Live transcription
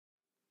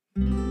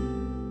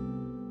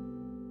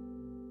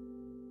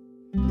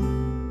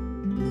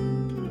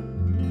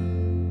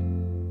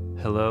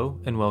Hello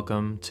and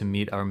welcome to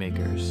Meet Our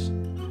Makers.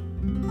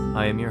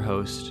 I am your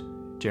host,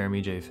 Jeremy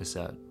J.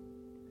 Fissette.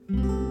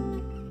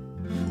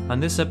 On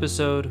this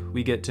episode,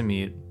 we get to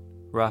meet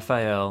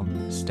Raphael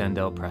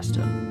Standell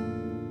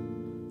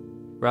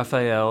Preston.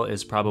 Raphael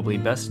is probably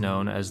best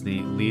known as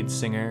the lead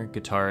singer,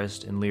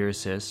 guitarist, and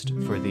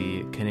lyricist for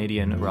the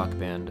Canadian rock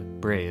band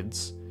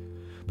Braids,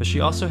 but she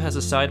also has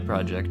a side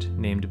project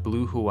named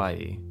Blue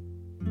Hawaii.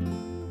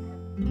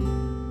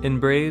 In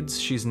Braids,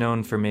 she's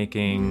known for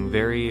making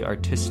very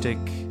artistic,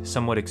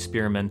 somewhat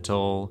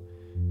experimental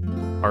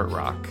art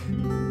rock.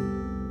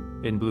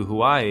 In Blue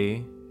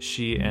Hawaii,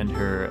 she and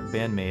her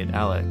bandmate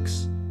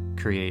Alex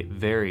create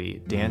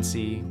very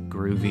dancey,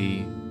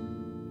 groovy,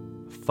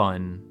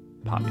 fun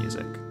pop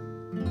music.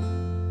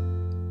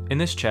 In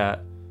this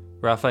chat,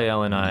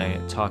 Raphael and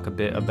I talk a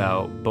bit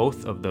about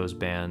both of those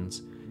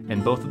bands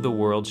and both of the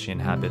worlds she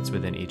inhabits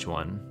within each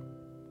one.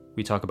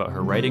 We talk about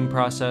her writing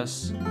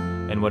process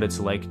and what it's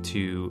like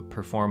to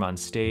perform on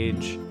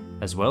stage,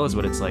 as well as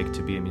what it's like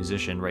to be a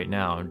musician right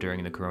now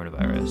during the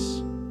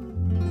coronavirus.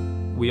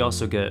 We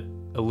also get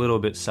a little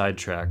bit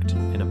sidetracked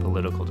in a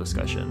political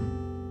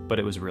discussion, but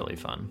it was really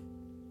fun.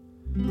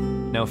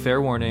 Now,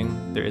 fair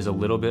warning, there is a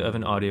little bit of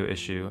an audio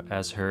issue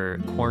as her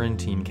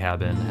quarantine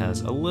cabin has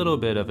a little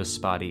bit of a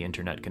spotty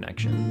internet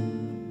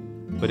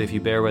connection. But if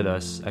you bear with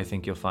us, I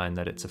think you'll find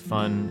that it's a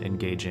fun,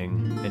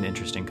 engaging, and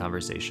interesting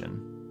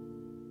conversation.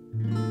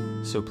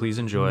 So please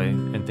enjoy,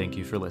 and thank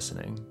you for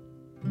listening.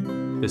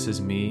 This is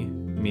me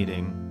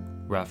meeting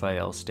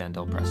Raphael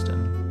Standell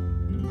Preston.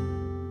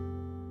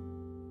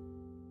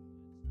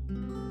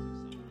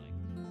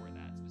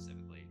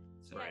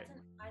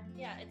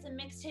 It's a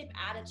mixtape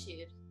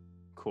attitude.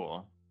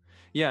 Cool.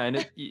 Yeah,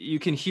 and you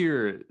can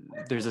hear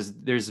there's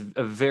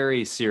a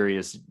very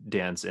serious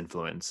dance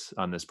influence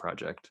on this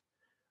project.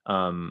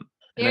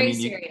 Very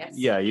serious.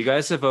 You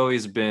guys have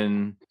always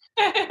been,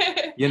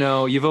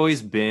 you've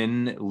always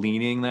been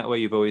leaning that way.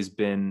 You've always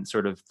been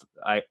sort of,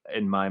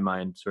 in my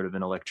mind, sort of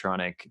an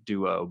electronic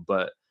duo.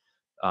 But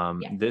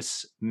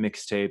this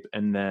mixtape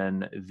and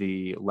then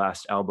the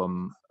last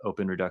album,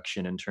 Open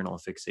Reduction, Internal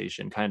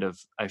Fixation, kind of,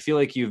 I feel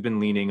like you've been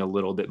leaning a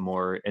little bit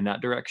more in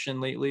that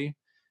direction lately.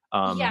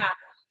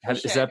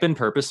 Has that been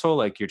purposeful?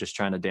 Like you're just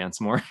trying to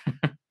dance more?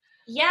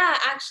 Yeah,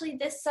 actually,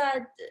 this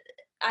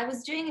I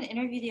was doing an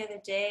interview the other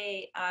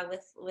day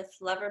with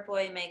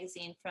Loverboy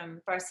magazine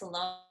from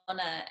Barcelona,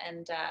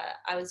 and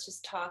I was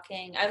just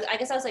talking. I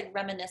guess I was like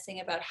reminiscing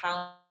about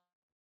how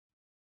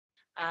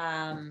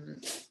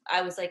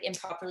I was like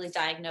improperly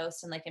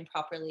diagnosed and like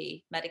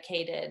improperly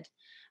medicated,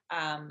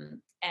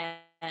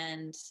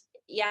 and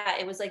yeah,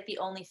 it was like the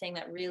only thing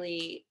that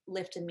really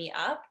lifted me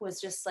up was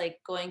just like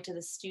going to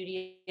the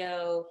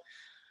studio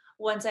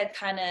once I'd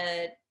kind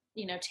of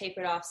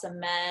tapered off some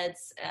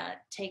meds,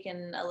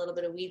 taken a little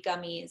bit of weed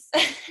gummies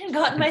and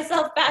gotten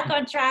myself back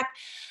on track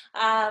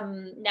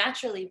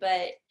naturally.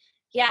 But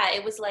yeah,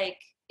 it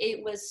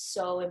was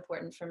so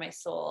important for my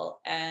soul.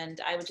 And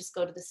I would just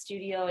go to the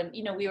studio and,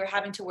 we were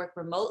having to work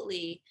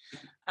remotely.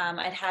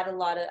 I'd had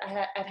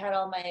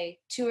all my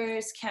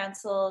tours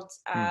canceled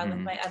with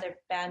my other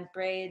band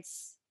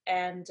Braids.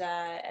 And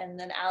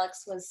then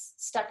Alex was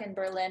stuck in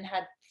Berlin,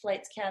 had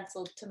flights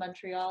canceled to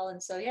Montreal.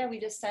 And so, yeah, we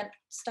just sent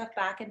stuff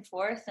back and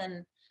forth,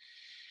 and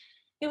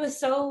it was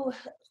so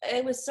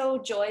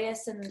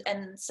joyous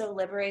and so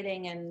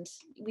liberating. And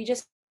we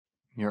just,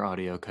 your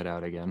audio cut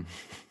out again.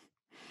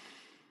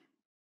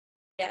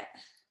 Yeah.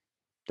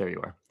 There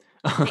you are.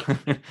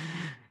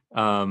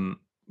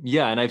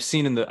 Yeah. And I've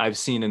seen in the,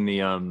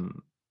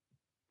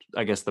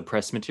 I guess the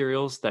press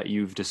materials that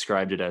you've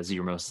described it as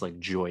your most like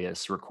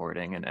joyous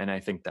recording. And I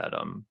think that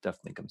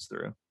definitely comes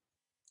through.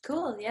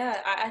 Cool.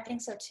 Yeah, I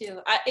think so too.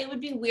 It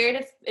would be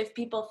weird if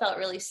people felt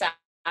really sad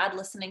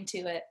listening to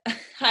it.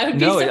 I would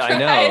be surprised. I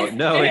know.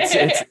 No,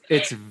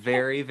 it's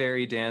very,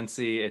 very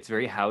dancey. It's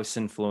very house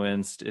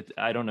influenced.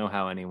 I don't know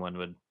how anyone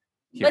would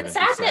hear it.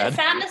 But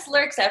sadness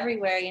lurks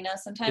everywhere,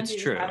 Sometimes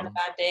it's you're true. having a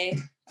bad day,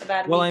 a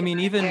bad week. Well, I mean,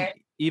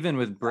 even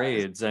with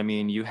Braids, I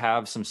mean, you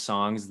have some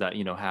songs that,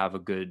 have a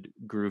good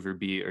groove or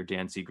beat or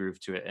dancey groove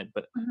to it.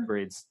 But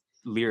Braids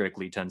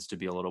lyrically tends to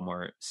be a little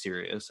more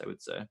serious, I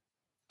would say.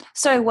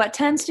 Sorry, what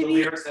tends to be?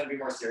 The lyrics tend to be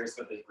more serious,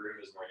 but the groove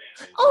is more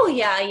dancey. Oh,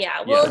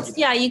 yeah. Well,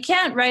 you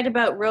can't write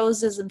about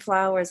roses and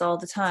flowers all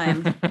the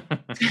time.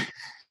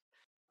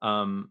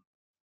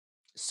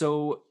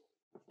 So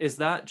was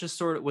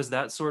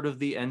that sort of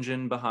the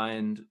engine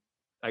behind,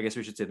 I guess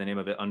we should say the name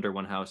of it, Under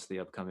One House, the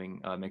upcoming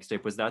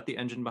mixtape? Was that the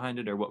engine behind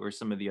it, or what were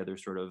some of the other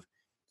sort of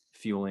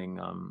fueling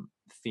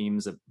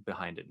themes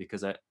behind it?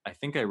 Because I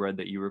think I read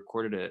that you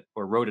recorded it,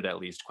 or wrote it at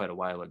least, quite a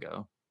while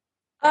ago.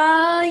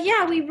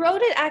 Yeah, we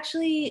wrote it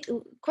actually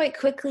quite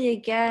quickly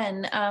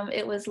again.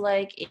 It was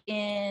like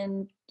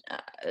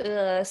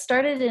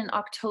started in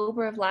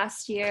October of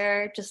last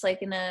year, just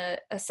like in a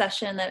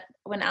session that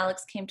when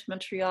Alex came to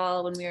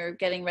Montreal, when we were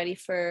getting ready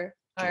for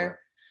our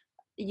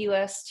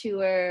US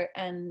tour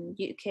and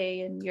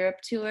UK and Europe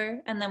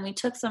tour. And then we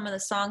took some of the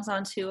songs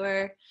on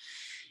tour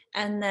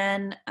and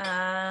then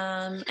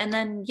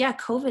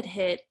COVID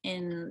hit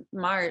in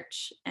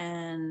March,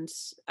 and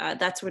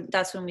that's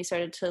when we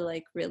started to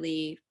like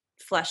really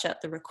flesh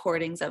out the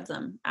recordings of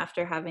them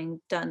after having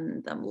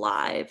done them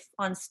live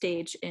on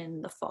stage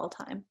in the fall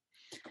time.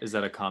 Is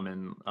that a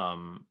common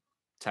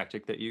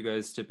tactic that you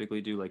guys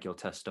typically do? Like you'll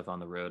test stuff on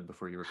the road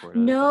before you record it?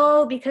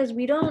 No, because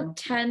we don't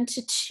tend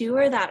to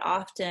tour that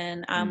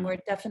often. We're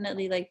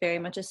definitely like very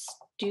much a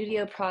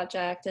studio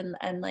project,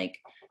 and like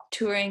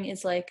touring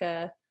is like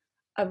a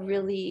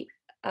really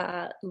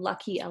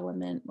lucky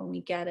element when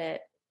we get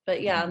it.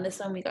 But yeah, on this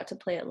one we got to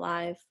play it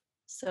live.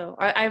 So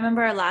I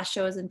remember our last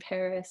show was in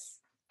Paris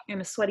in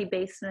a sweaty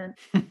basement.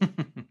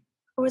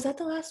 Or was that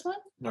the last one?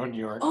 No, New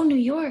York. Oh, New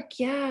York.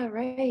 Yeah,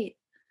 right.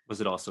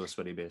 Was it also a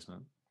sweaty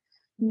basement?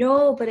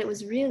 No, but it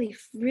was really,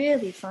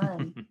 really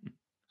fun.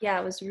 Yeah,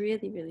 it was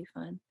really, really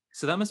fun.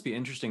 So that must be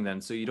interesting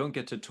then. So you don't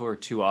get to tour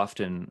too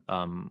often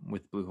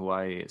with Blue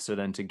Hawaii. So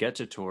then to get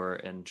to tour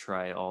and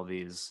try all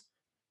these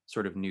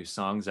sort of new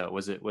songs out,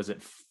 was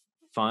it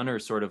fun, or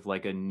sort of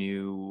like a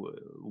new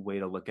way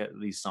to look at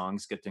these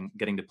songs,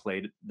 getting to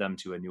play them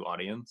to a new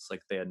audience,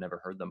 like they had never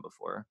heard them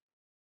before?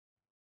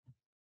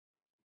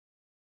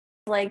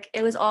 Like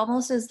it was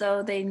almost as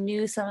though they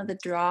knew some of the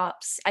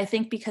drops. I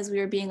think because we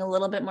were being a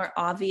little bit more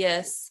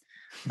obvious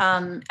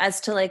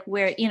as to like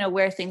where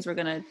things were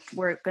gonna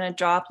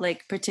drop,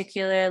 like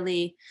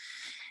particularly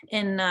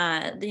in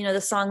the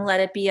song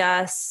Let It Be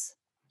Us.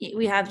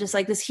 We have just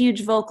like this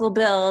huge vocal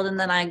build, and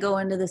then I go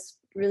into this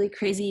really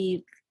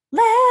crazy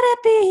Let It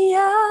Be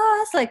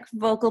Us like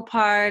vocal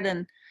part,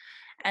 and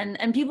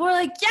people were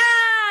like,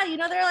 yeah,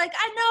 they're like,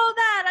 I know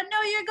that, I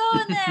know you're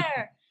going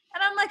there.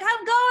 And I'm like,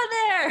 I'm going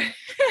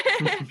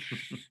there.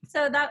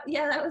 So that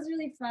was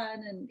really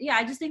fun. And yeah,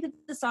 I just think that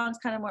the songs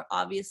kind of more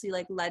obviously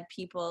like led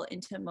people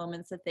into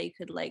moments that they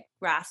could like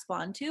grasp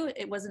onto.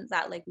 It wasn't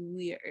that like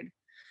weird.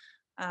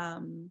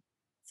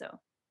 So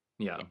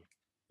yeah.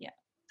 Yeah.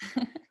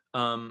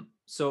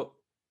 So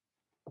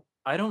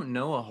I don't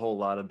know a whole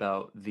lot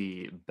about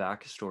the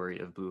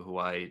backstory of Blue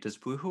Hawaii. Does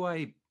Blue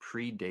Hawaii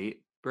predate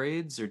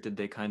Braids, or did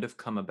they kind of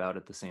come about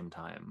at the same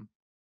time?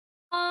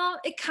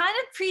 It kind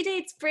of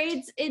predates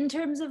Braids in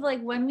terms of like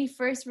when we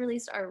first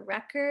released our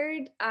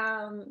record,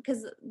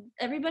 because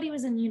everybody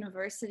was in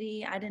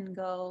university. I didn't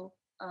go,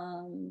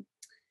 and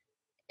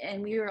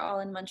we were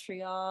all in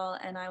Montreal,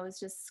 and I was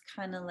just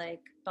kind of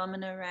like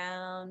bumming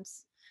around,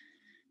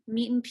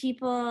 meeting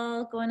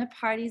people, going to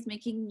parties,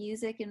 making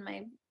music in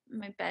my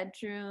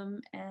bedroom,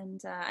 and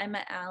I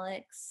met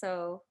Alex.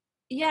 So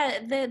yeah,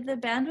 the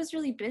band was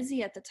really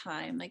busy at the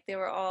time. Like they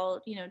were all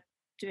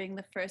doing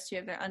the first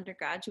year of their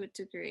undergraduate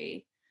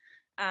degree.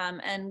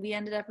 And we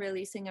ended up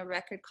releasing a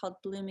record called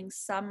Blooming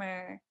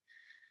Summer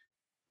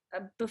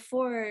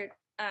before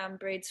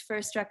Braid's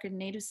first record,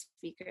 Native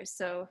Speaker.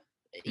 So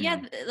yeah,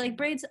 like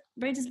Braids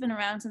has been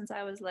around since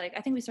I was like,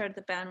 I think we started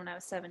the band when I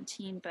was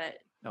 17, but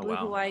Blue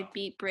Hawaii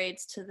beat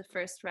Braids to the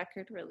first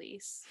record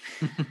release.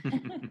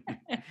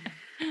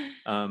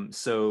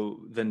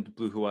 So then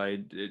Blue Hawaii,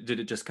 did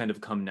it just kind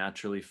of come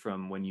naturally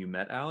from when you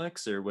met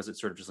Alex, or was it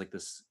sort of just like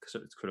this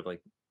sort of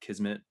like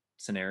kismet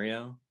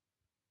scenario?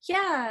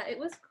 Yeah, it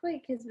was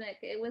quite kismet.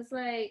 It was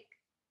like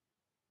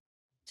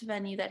a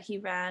venue that he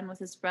ran with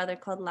his brother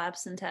called Lab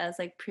Synthèse,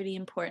 like pretty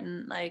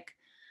important like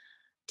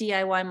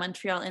DIY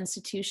Montreal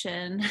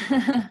institution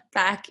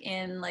back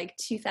in like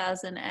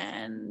 2009,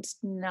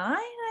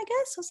 I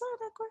guess. Was that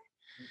back where?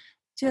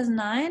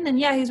 2009. And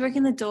yeah, he was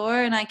working the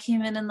door, and I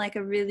came in like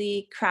a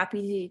really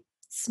crappy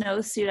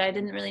snowsuit. I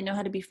didn't really know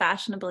how to be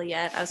fashionable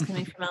yet. I was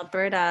coming from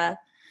Alberta,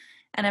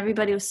 and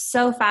everybody was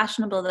so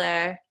fashionable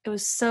there. It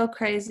was so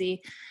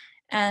crazy.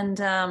 And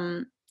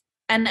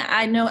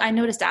I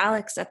noticed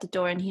Alex at the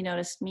door, and he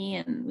noticed me,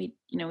 and we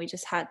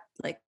just had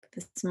like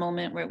this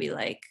moment where we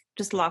like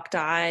just locked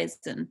eyes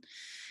and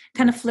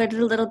kind of flirted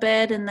a little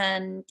bit. And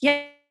then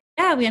yeah,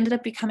 we ended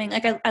up becoming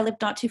like, I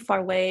lived not too far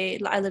away.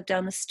 I lived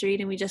down the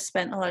street, and we just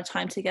spent a lot of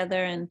time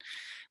together, and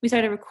we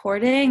started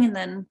recording, and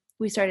then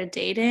we started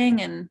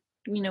dating, and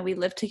we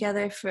lived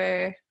together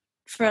for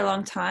a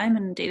long time,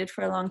 and dated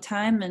for a long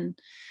time, and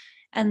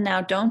now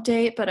don't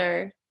date but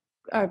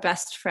are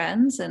best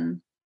friends.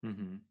 And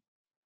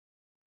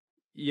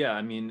yeah,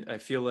 I mean, I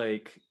feel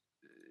like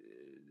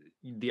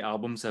the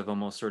albums have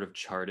almost sort of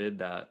charted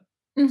that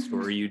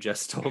story you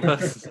just told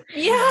us.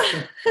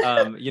 Yeah.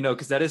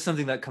 Because that is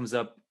something that comes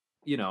up,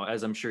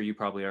 as I'm sure you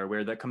probably are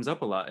aware, that comes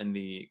up a lot in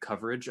the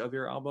coverage of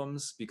your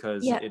albums,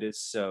 because it is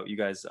so, you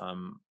guys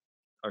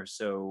are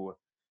so,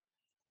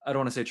 I don't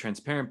want to say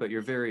transparent, but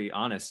you're very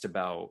honest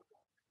about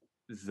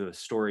the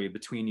story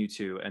between you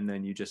two, and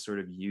then you just sort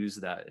of use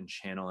that and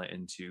channel it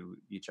into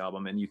each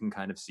album, and you can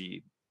kind of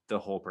see the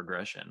whole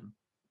progression.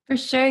 For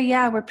sure.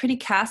 Yeah, we're pretty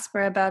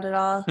Casper about it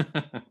all.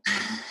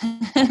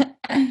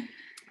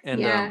 And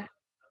yeah.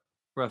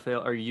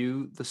 Raphael, are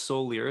you the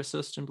sole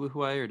lyricist in Blue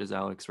Hawaii, or does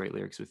Alex write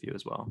lyrics with you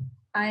as well?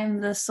 I'm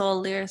the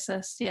sole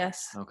lyricist,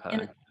 yes.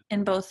 Okay.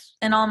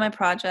 In all my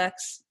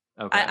projects.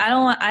 Okay. I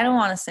don't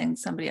want to sing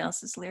somebody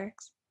else's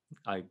lyrics.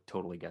 I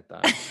totally get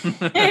that.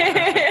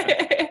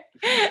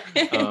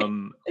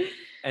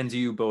 And do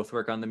you both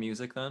work on the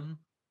music then?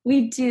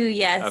 We do,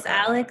 yes. Okay.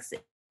 Alex,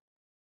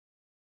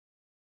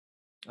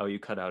 Oh, you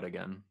cut out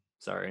again.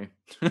 Sorry.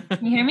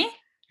 can you hear me?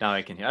 Now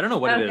I can hear. I don't know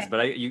what it is, Okay.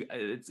 but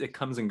it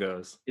comes and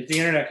goes. It's the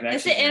internet connection.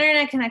 It's the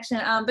internet connection.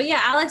 But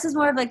yeah, Alex is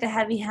more of like the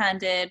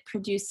heavy-handed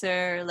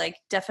producer, like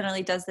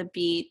definitely does the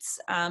beats.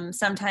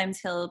 Sometimes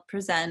he'll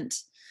present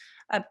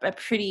a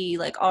pretty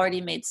like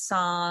already made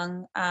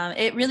song.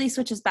 It really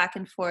switches back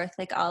and forth.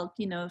 Like I'll,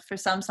 for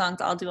some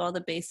songs I'll do all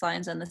the bass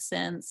lines and the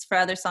synths. For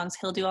other songs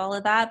he'll do all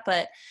of that.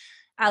 But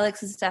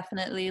Alex is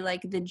definitely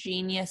like the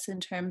genius in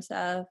terms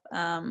of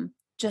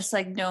just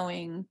like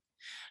knowing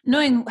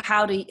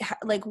how to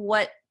like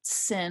what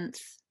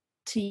synth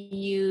to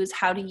use,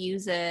 how to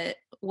use it,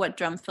 what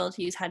drum fill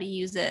to use, how to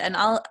use it. And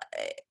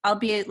I'll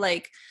be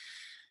like,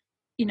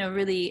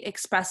 really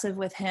expressive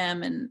with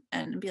him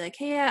and be like,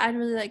 hey, yeah, I'd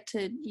really like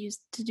to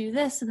do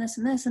this and this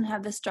and this and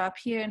have this drop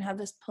here and have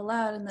this pull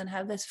out and then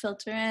have this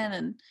filter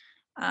in.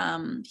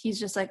 And he's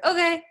just like,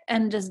 okay,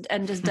 and just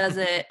does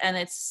it. And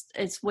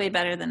it's way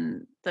better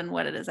than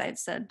what it is I'd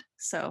said.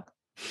 So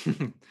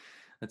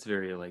That's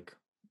very like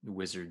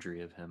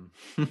wizardry of him.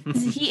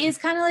 he is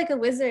kind of like a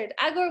wizard.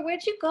 Agor,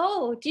 where'd you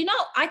go? Do you know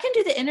I can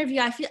do the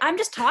interview? I'm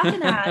just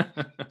talking at.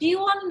 Do you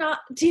want to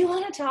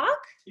talk?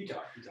 You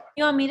talk.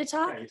 You want me to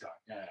talk? Yeah, you talk.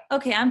 Yeah.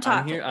 Okay, I'm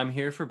talking. I'm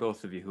here for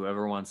both of you,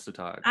 whoever wants to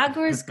talk.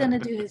 Agor's gonna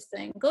do his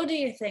thing. Go do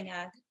your thing,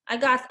 Ag. I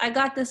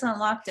got this on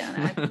lockdown,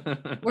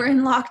 Ag. We're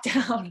in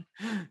lockdown.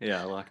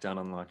 Yeah, lockdown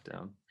on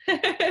lockdown.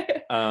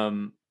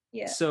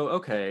 Yeah.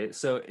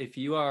 So if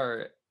you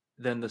are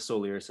then the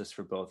sole lyricist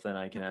for both, then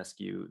I can ask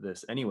you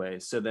this anyway.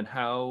 So then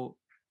how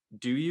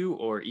do you,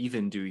 or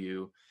even do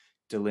you,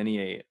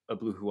 delineate a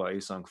Blue Hawaii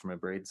song from a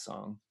Braids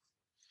song?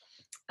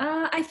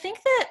 I think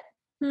that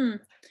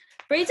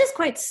Braids is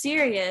quite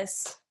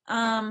serious.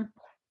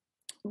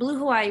 Blue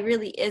Hawaii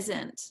really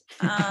isn't.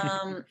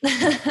 I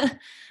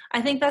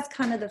think that's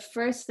kind of the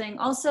first thing.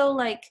 Also,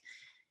 like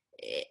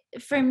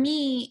for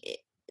me,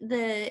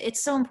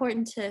 it's so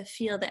important to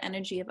feel the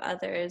energy of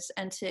others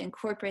and to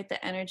incorporate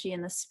the energy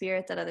and the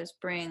spirit that others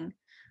bring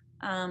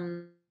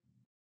one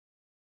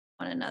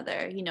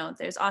another.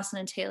 There's Austin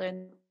and Taylor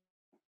and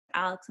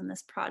Alex in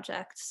this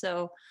project.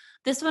 So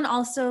this one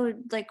also,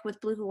 like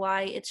with Blue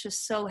Hawaii, it's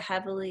just so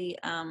heavily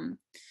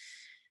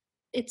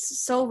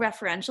it's so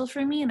referential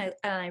for me, and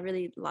I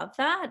really love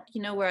that,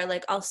 where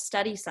like I'll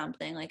study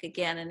something like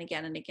again and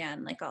again and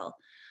again. Like I'll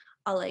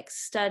like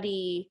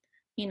study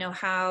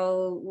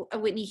how a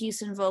Whitney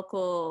Houston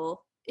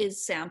vocal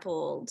is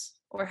sampled,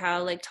 or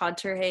how like Todd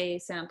Terhey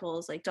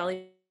samples like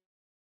Dolly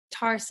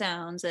guitar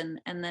sounds,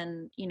 and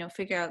then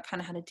figure out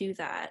kind of how to do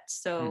that.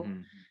 So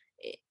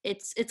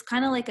it's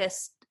kind of like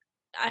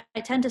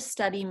I tend to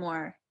study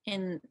more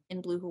in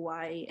Blue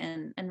Hawaii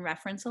and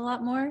reference a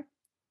lot more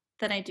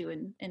than I do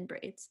in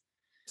Braids.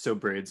 So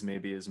Braids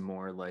maybe is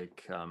more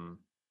like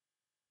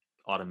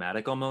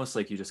automatic, almost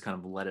like you just kind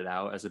of let it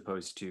out, as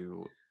opposed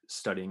to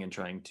studying and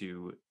trying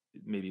to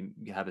maybe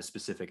have a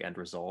specific end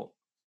result.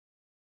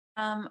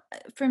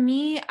 For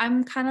me,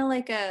 I'm kind of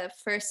like a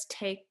first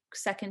take,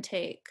 second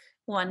take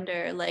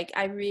wonder. Like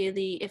I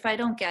really, if I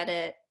don't get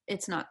it,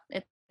 it's not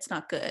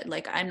good.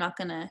 Like I'm not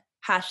gonna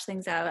hash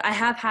things out. I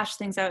have hashed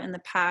things out in the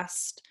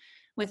past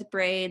with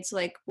Braids,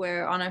 like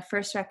where on our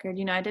first record,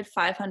 I did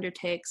 500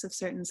 takes of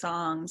certain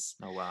songs.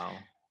 Oh wow.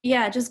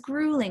 Yeah, just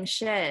grueling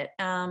shit.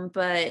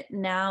 But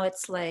now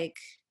it's like,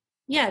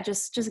 yeah,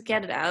 just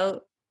get it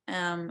out.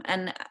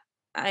 And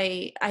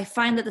I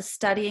find that the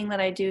studying that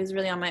I do is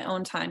really on my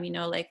own time,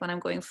 like when I'm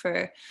going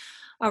for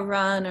a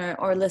run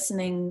or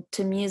listening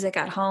to music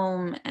at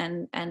home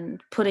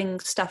and putting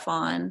stuff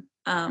on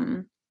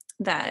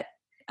that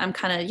I'm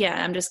kind of,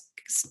 I'm just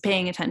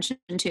paying attention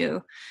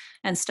to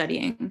and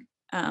studying.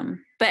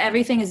 But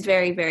everything is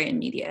very, very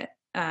immediate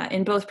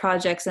in both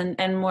projects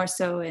and more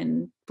so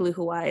in Blue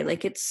Hawaii.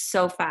 Like it's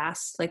so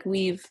fast. Like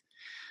we've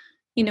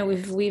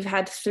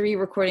had 3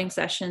 recording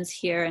sessions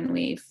here, and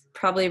we've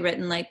probably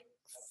written like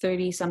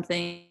 30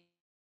 something.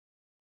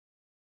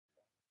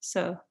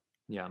 So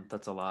yeah,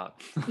 that's a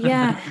lot.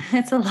 Yeah,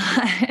 it's a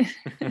lot.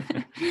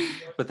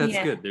 But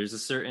that's good. There's a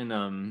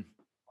certain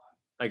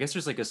I guess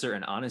there's like a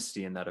certain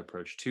honesty in that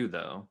approach too,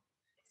 though,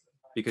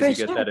 because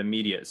you get that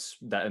immediate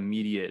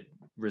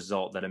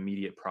result, that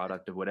immediate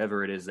product of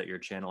whatever it is that you're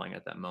channeling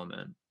at that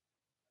moment.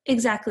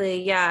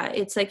 Exactly. Yeah.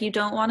 It's like you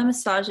don't want to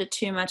massage it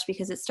too much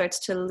because it starts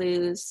to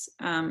lose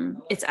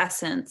its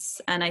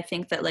essence. And I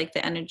think that like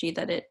the energy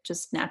that it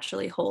just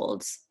naturally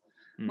holds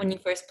when you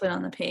first put it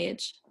on the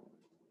page.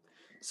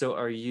 So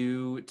are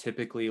you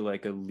typically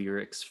like a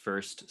lyrics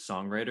first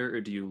songwriter,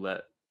 or do you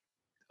let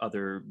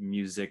other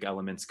music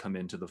elements come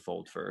into the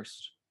fold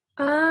first?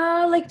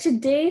 Like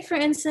today, for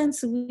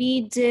instance,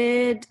 we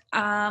did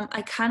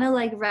I kind of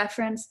like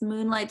referenced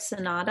Moonlight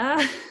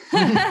Sonata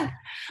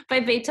by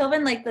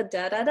Beethoven, like the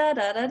da da da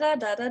da da da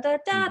da da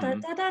da da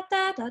da da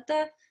da da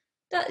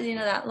da,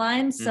 that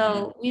line.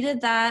 So we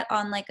did that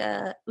on like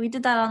a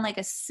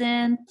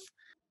synth,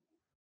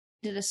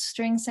 did a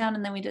string sound,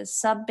 and then we did a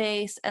sub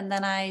bass, and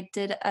then I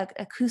did a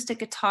acoustic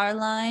guitar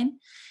line,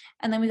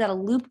 and then we got a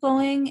loop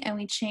going, and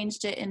we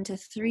changed it into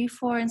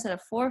 3/4 instead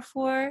of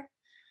 4/4.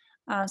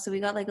 So we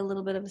got like a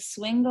little bit of a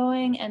swing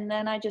going, and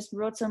then I just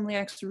wrote some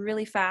lyrics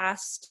really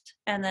fast,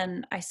 and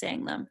then I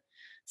sang them.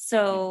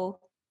 So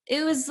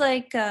it was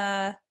like,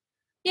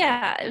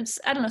 yeah, it's,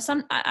 I don't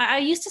know. I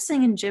used to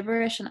sing in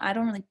gibberish, and I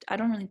don't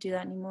really do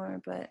that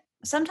anymore. But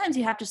sometimes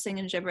you have to sing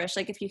in gibberish,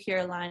 like if you hear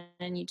a line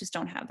and you just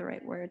don't have the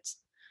right words.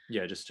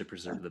 Yeah, just to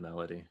preserve the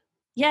melody.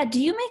 Yeah.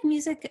 Do you make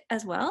music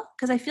as well?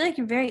 Because I feel like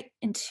you're very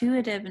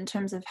intuitive in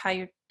terms of how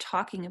you're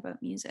talking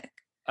about music.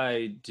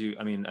 I do.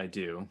 I mean, I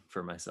do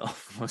for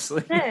myself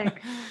mostly.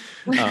 Sick.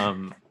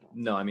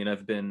 No, I mean,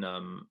 I've been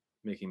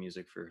making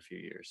music for a few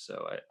years,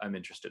 so I'm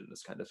interested in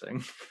this kind of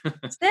thing.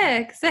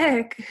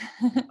 Sick.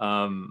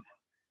 um,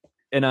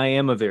 and I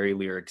am a very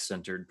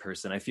lyric-centered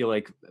person. I feel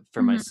like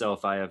for Mhm.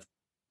 myself, I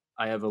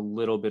have a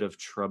little bit of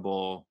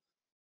trouble,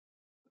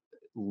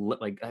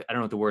 like I don't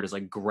know what the word is,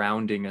 like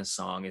grounding a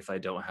song if I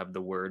don't have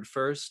the word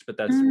first. But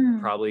that's Mm,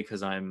 probably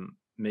because I'm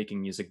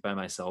making music by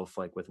myself,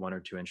 like with one or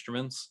two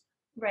instruments.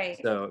 right.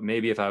 So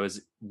maybe if I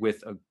was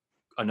with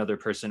another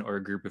person or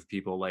a group of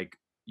people like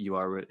you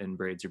are in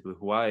Braids or Blue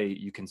Hawaii,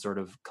 you can sort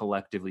of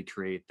collectively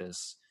create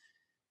this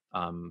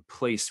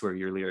place where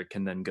your lyric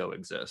can then go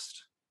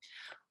exist.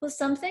 Well,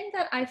 something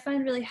that I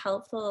find really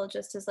helpful,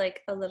 just as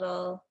like a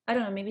little, I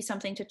don't know, maybe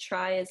something to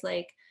try, is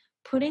like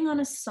putting on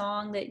a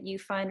song that you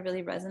find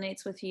really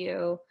resonates with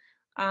you,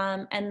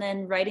 and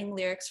then writing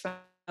lyrics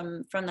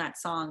from that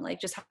song, like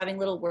just having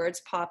little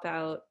words pop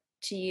out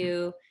to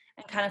you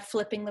and kind of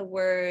flipping the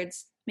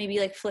words, maybe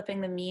like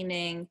flipping the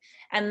meaning,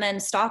 and then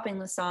stopping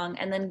the song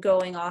and then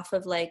going off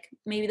of like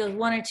maybe those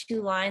one or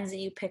two lines that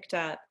you picked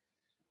up,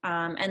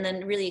 and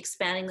then really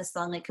expanding the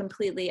song like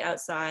completely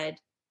outside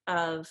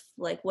of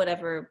like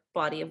whatever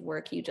body of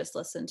work you just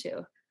listened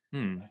to.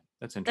 Hmm,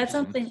 that's That's interesting.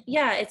 something,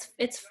 yeah,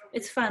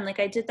 it's fun. Like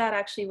I did that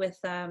actually with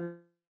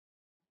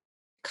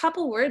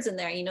couple words in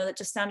there, that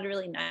just sounded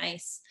really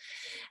nice.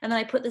 And then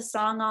I put the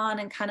song on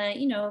and kind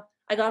of,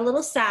 I got a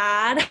little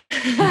sad,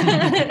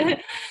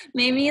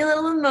 maybe a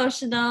little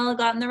emotional,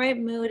 got in the right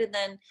mood. And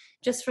then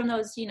just from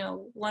those,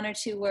 one or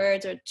two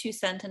words or two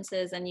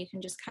sentences, and you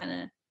can just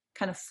kind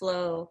of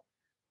flow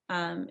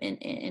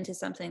into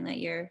something that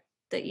you're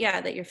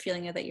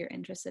feeling or that you're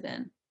interested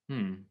in.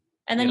 Hmm.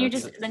 And then Yeah,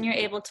 you're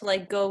able to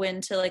like go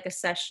into like a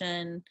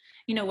session,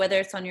 whether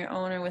it's on your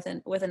own or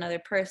with another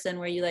person,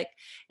 where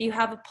you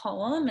have a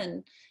poem,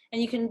 and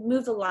you can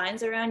move the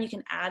lines around, you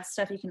can add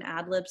stuff, you can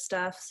ad lib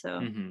stuff. So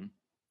mm-hmm.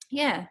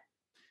 yeah.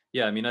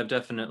 Yeah, I mean, I've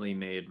definitely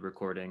made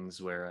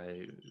recordings where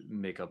I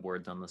make up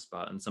words on the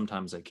spot, and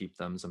sometimes I keep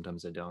them,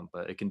 sometimes I don't,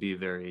 but it can be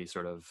very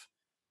sort of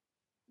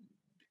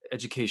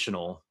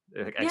educational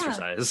Yeah,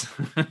 exercise.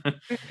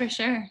 for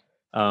sure.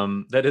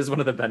 That is one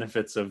of the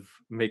benefits of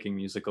making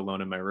music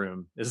alone in my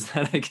room, is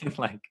that I can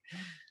like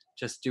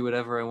just do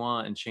whatever I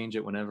want and change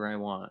it whenever I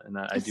want, and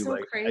that It's so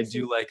I crazy.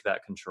 do like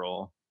that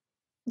control.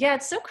 Yeah,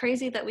 it's so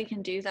crazy that we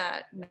can do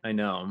that. I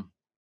know.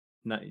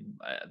 Not,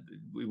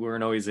 we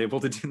weren't always able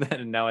to do that,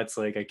 and now it's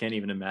like I can't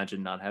even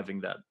imagine not having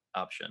that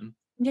option.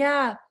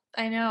 Yeah,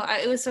 I know.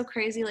 It was so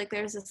crazy. Like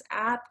there's this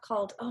app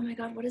called, oh my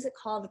God, what is it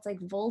called? It's like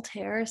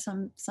Voltaire,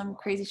 some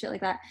crazy shit like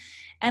that.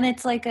 And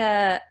it's like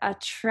a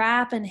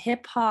trap and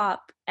hip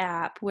hop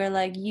app where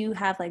like you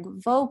have like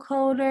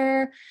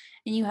vocoder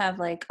and you have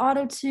like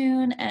auto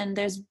tune, and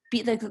there's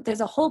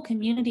a whole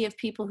community of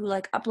people who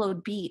like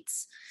upload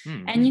beats,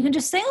 Hmm. and you can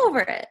just sing over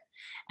it.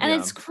 And Yeah.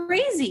 it's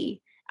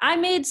crazy. I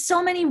made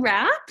so many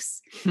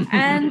raps,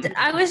 and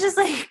I was just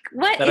like,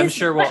 That I'm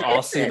sure will what all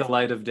is see the this?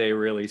 light of day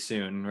really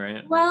soon,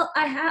 right? Well,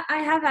 I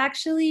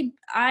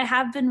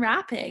have been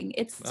rapping.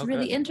 It's Oh,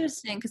 really good.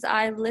 interesting because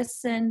I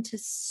listen to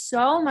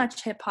so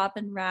much hip hop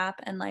and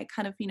rap and like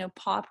kind of,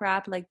 pop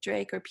rap like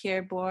Drake or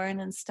Pierre Bourne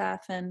and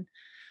stuff. And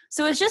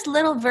so it's just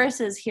little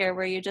verses here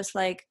where you're just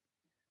like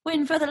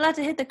waiting for the light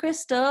to hit the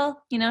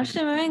crystal,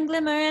 shimmering,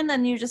 glimmering,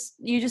 and you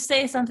just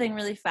say something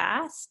really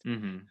fast.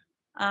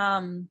 Mm-hmm.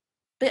 Um,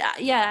 but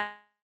yeah,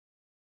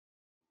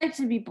 I'd like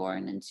to be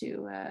born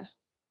into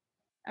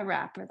a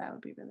rapper. That would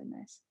be really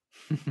nice.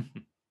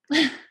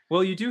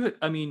 Well, you do.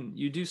 I mean,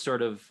 you do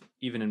sort of,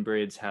 even in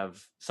Braids,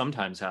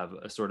 sometimes have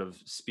a sort of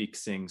speak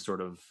sing sort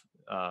of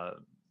uh,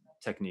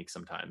 technique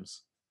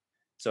sometimes.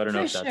 So I don't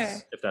know For sure.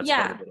 if that's part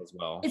Yeah. of it as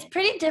well. It's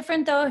pretty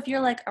different though if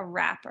you're like a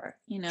rapper,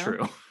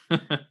 True.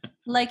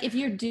 Like if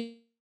you're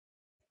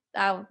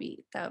that would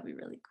be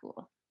really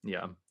cool.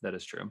 Yeah, that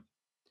is true.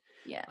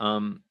 Yeah.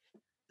 Um,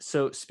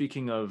 so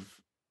speaking of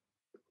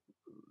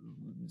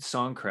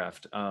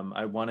songcraft,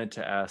 I wanted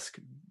to ask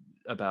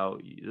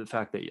about the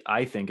fact that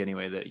I think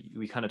anyway that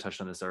we kind of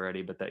touched on this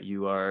already, but that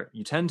you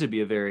tend to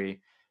be a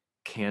very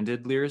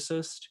candid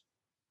lyricist.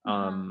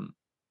 Uh-huh. Um,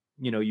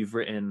 you've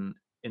written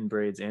in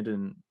Braids and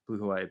in Blue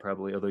Hawaii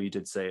probably, although you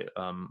did say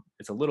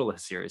it's a little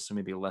less serious, so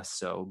maybe less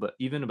so. But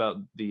even about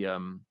the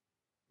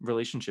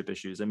relationship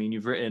issues, I mean,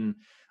 you've written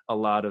a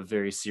lot of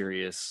very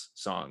serious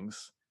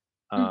songs,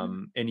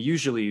 Mhm. and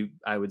usually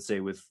I would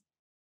say with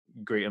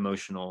great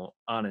emotional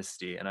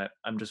honesty. And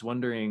I'm just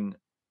wondering,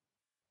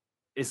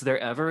 is there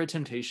ever a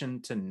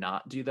temptation to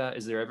not do that?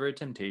 Is there ever a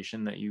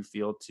temptation that you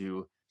feel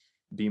to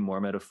be more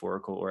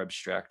metaphorical or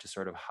abstract to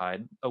sort of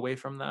hide away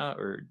from that?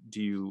 Or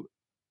do you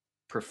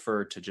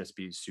prefer to just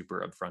be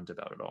super upfront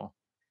about it all?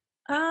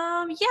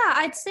 Yeah,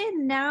 I'd say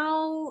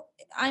now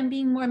I'm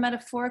being more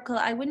metaphorical.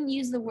 I wouldn't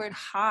use the word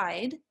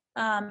hide.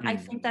 I Mm,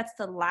 think that's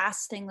the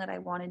last thing that I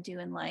want to do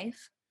in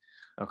life.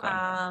 okay.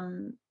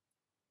 Um,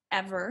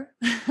 ever.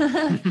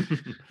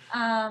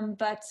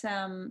 But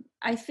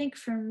I think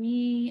for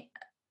me,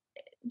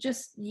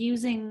 just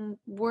using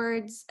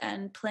words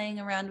and playing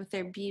around with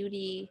their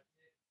beauty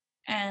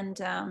and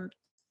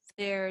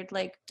their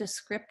like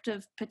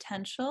descriptive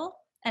potential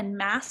and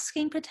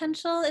masking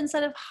potential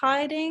instead of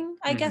hiding,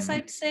 I guess Hmm.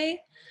 I'd say,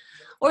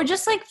 or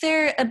just like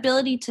their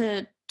ability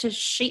to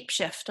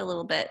shapeshift a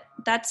little bit.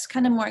 That's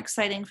kind of more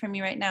exciting for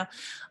me right now.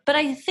 But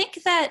I think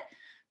that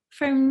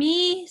for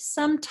me,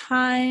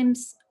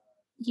 sometimes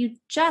you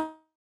just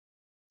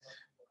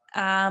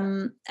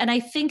and I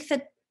think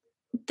that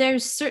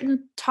there's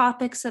certain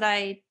topics that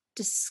I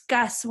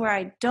discuss where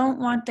I don't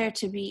want there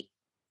to be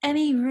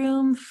any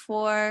room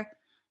for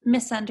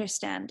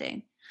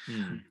misunderstanding.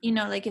 Mm. You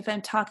know, like if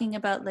I'm talking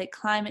about like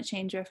climate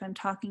change, or if I'm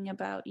talking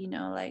about, you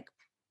know,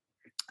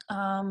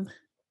 um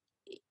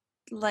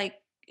like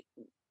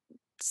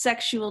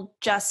sexual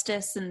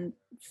justice and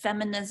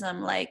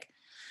feminism, like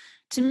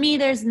to me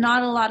there's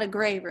not a lot of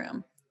gray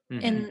room Hmm.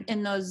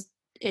 in those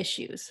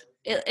issues,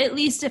 at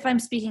least if I'm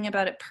speaking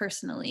about it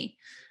personally.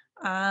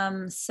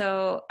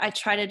 So I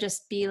try to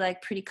just be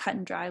like pretty cut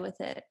and dry with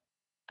it.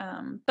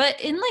 But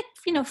in like,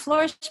 you know,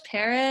 Flourish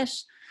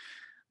Parish,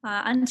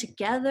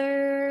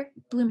 Untogether,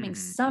 Blooming Hmm.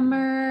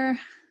 Summer,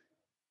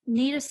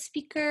 Need a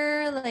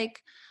Speaker,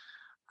 like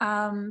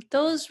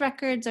those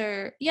records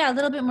are, yeah, a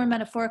little bit more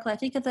metaphorical. I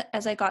think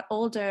as I got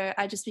older,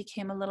 I just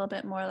became a little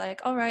bit more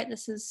like, all right,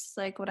 this is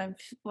like what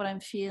I'm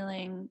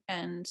feeling,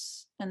 and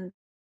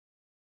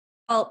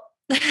well,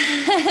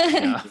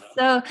 Yeah.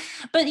 so,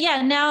 but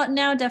yeah,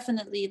 now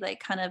definitely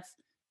like kind of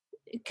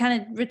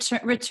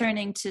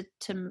returning to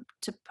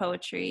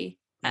poetry.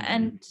 Hmm.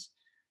 And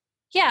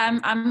yeah,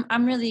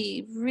 I'm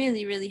really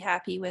really really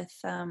happy with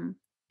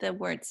the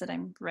words that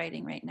I'm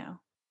writing right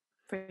now,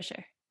 for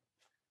sure.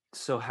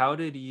 So how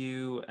did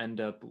you end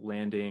up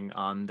landing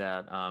on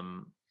that?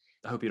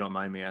 I hope you don't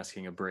mind me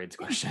asking a braids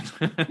question.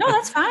 No,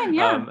 that's fine.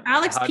 Yeah,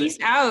 Alex, How did peace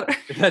out.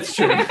 That's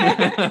true.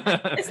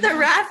 It's the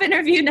RAF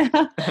interview now.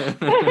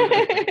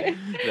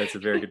 That's a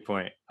very good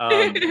point.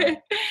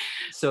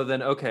 So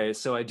then, okay,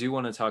 so I do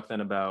want to talk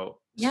then about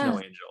Yeah, Snow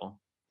Angel,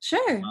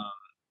 sure.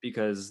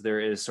 because there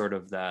is sort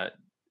of that.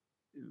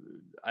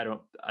 I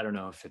don't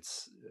know if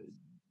it's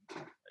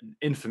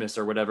infamous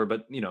or whatever,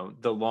 but you know,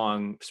 the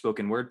long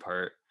spoken word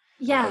part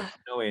of Yeah.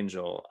 Snow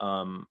Angel.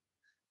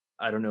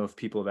 I don't know if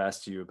people have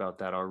asked you about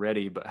that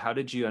already, but how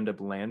did you end up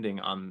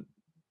landing on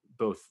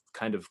both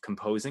kind of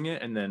composing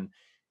it and then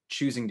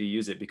choosing to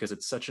use it, because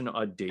it's such an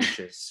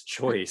audacious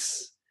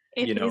choice,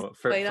 you It is know,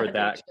 quite for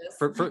that,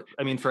 audacious. for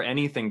I mean for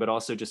anything, but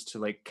also just to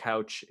like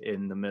couch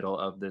in the middle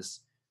of this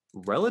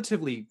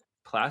relatively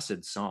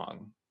placid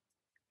song.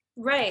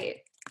 Right.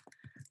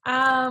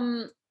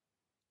 Um,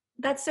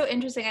 that's so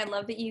interesting. I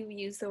love that you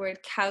use the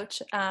word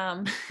couch.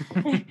 I'm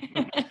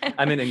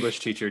an English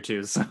teacher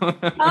too, so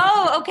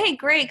Oh, okay,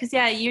 great. Because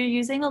yeah, you're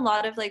using a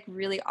lot of like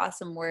really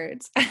awesome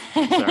words.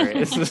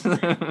 sorry.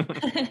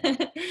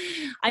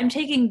 I'm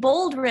taking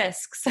bold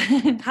risks.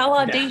 How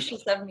Yeah.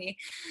 audacious of me.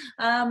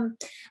 Um,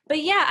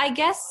 but yeah, I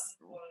guess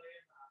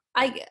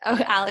oh,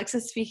 Alex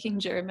is speaking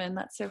German.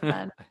 That's so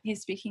fun.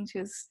 He's speaking to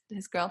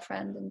his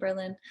girlfriend in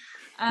Berlin.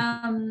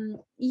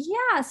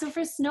 Yeah, so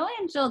for Snow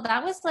Angel,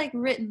 that was like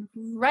written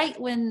right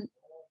when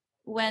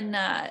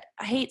I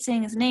hate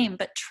saying his name,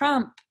 but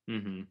Trump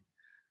Hmm.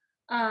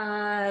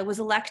 was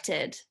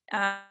elected.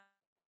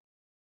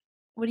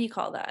 What do you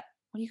call that?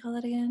 What do you call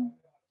that again?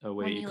 Oh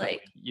When wait, you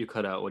like, you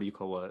cut out. What do you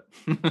call what?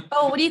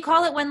 oh, what do you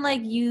call it when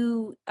like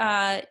you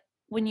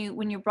when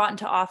you're brought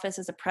into office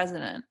as a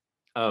president?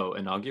 Oh,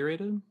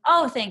 inaugurated?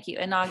 Oh, thank you.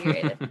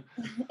 Inaugurated.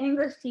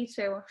 English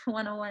teacher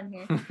 101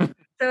 here.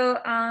 So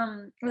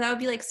well, that would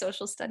be like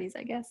social studies,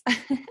 I guess.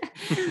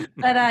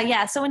 But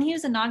yeah, so when he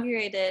was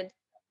inaugurated,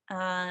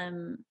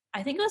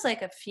 I think it was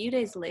like a few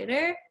days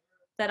later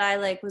that I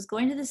like was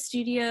going to the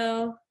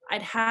studio.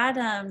 I'd had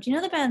do you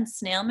know the band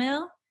Snail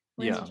Mail?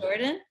 Lindsay Yeah.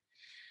 Jordan?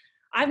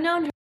 I've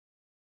known her.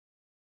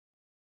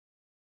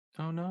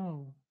 Oh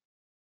no,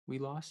 we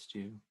lost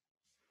you.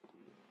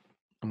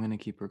 I'm gonna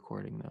keep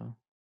recording though.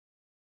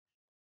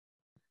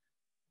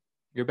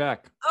 You're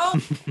back. Oh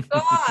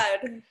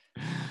God.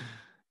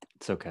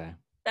 It's okay.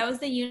 That was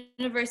the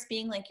universe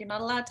being like, you're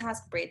not allowed to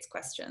ask braids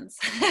questions.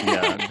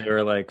 Yeah, they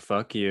were like,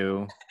 "Fuck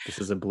you. This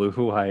is a Blue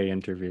Hawaii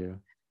interview."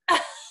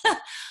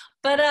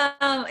 But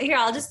here,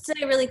 I'll just say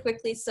really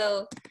quickly.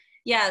 So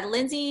yeah,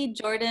 Lindsay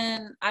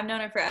Jordan, I've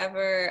known her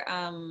forever.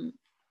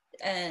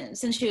 And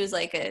since she was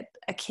like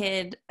a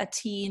kid, a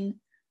teen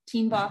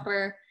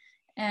bopper.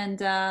 And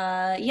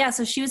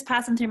so she was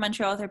passing through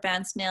Montreal with her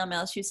band Snail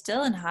Mail. She was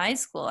still in high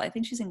school. I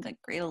think she's in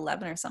like grade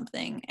 11 or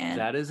something. And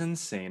that is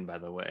insane, by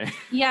the way.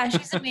 yeah,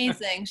 she's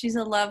amazing. She's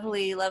a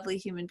lovely, lovely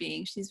human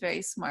being. She's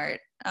very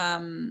smart,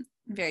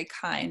 very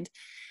kind.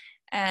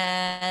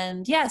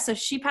 And yeah, so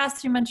she passed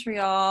through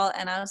Montreal,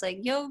 and I was like,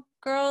 yo,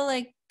 girl,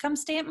 like, come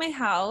stay at my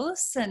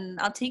house and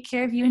I'll take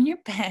care of you and your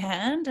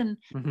band. And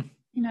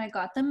I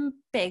got them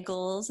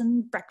bagels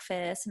and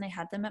breakfast, and I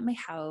had them at my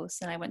house,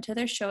 and I went to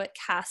their show at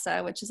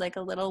Casa, which is like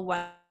a little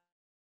one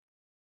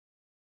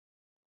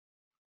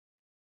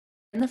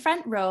in the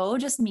front row,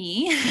 just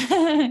me.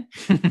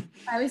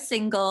 I was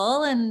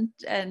single, and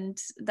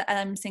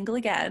I'm single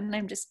again.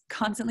 I'm just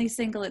constantly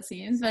single, it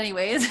seems. But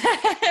anyways,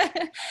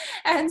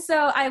 and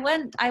so I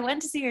went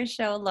to see her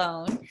show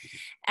alone,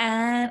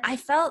 and I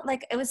felt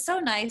like it was so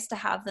nice to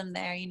have them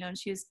there, and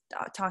she was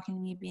talking to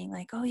me, being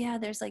like, oh yeah,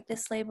 there's like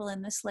this label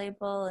and this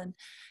label, and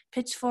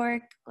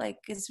Pitchfork like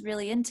is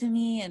really into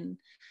me, and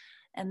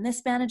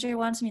this manager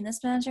wants me and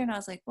this manager. And I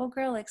was like, well,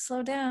 girl, like,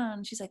 slow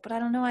down. She's like, but I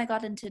don't know. I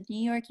got into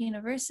New York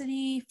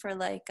University for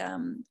like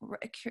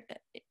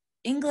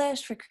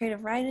English for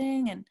creative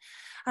writing. And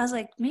I was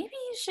like, maybe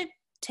you should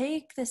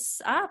take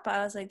this up.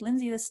 I was like,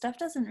 Lindsay, this stuff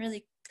doesn't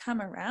really come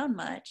around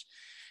much.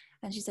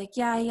 And she's like,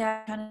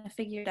 yeah, kind of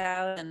figured it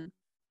out.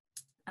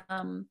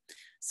 And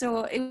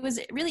so it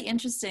was really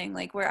interesting,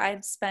 like where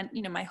I'd spent,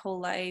 my whole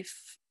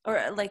life,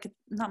 or like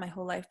not my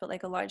whole life, but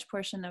like a large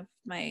portion of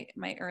my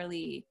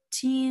early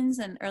teens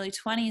and early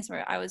 20s,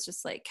 where I was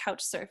just like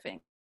couch surfing.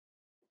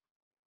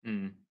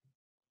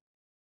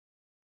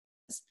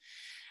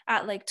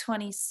 At like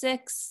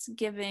 26,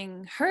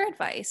 giving her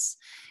advice,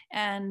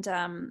 and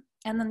then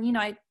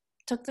I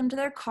took them to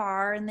their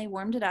car, and they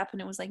warmed it up,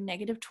 and it was like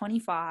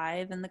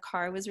 -25, and the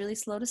car was really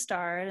slow to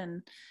start,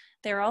 and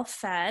they were all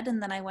fed. And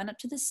then I went up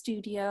to the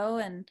studio,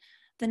 and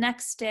the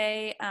next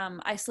day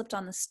I slipped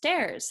on the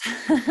stairs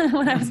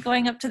when I was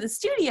going up to the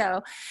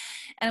studio,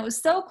 and it was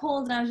so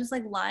cold, and I was just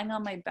like lying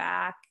on my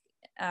back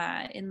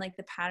in like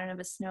the pattern of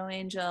a snow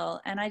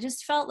angel, and I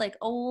just felt like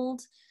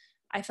old.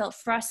 I felt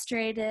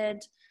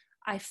frustrated.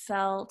 I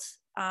felt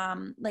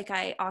like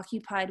I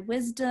occupied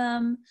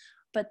wisdom,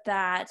 but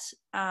that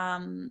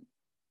I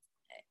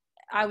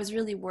was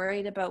really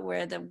worried about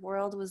where the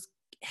world was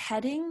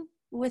heading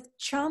with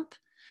Trump.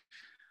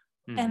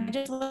 And I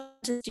just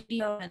went to the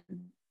studio,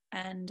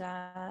 and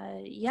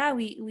I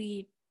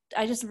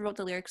just wrote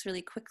the lyrics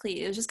really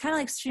quickly. It was just kind of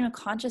like stream of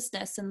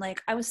consciousness, and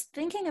like I was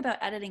thinking about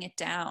editing it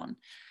down.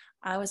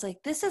 I was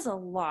like, this is a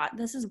lot.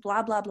 This is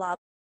blah blah blah,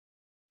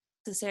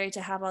 necessary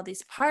to have all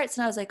these parts.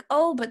 And I was like,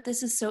 oh, but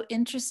this is so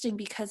interesting,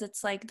 because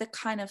it's like the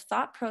kind of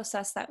thought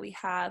process that we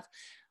have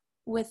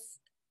with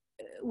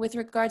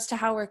regards to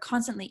how we're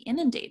constantly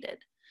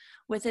inundated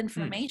with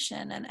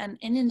information, and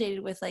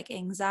inundated with like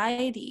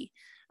anxiety,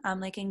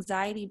 like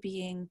anxiety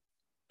being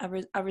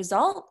a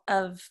result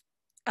of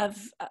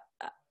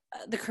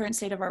the current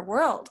state of our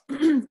world,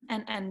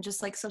 and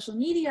just like social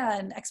media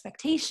and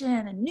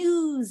expectation and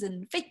news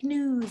and fake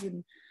news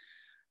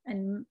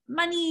and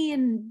money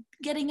and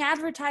getting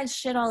advertised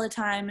shit all the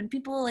time, and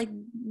people like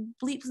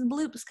bleeps and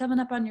bloops coming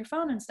up on your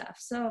phone and stuff.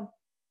 So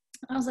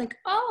I was like,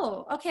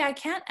 oh, okay, I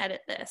can't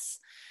edit this.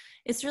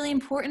 It's really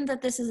important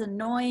that this is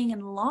annoying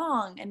and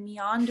long and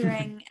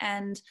meandering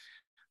and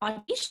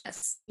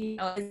audacious,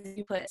 as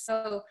you put it.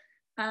 So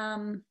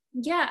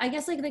I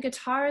guess like the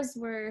guitars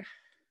were,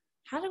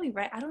 how did we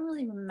write? I don't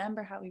really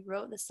remember how we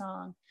wrote the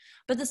song,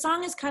 but the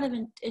song is kind of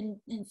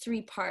in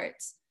 3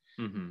 parts.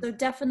 So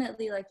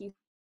definitely, like you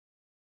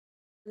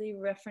really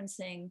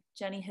referencing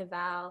Jenny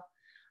Haval.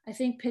 I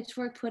think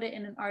Pitchfork put it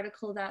in an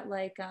article that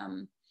like,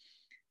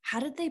 how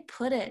did they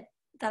put it?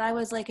 That I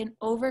was like an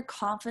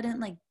overconfident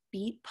like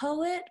beat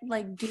poet,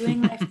 like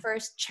doing my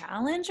first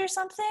challenge or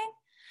something.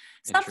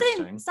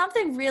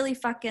 Something really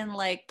fucking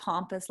like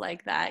pompous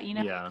like that.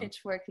 How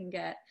Pitchfork can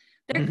get.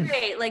 They're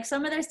great. Like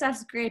some of their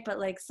stuff's great, but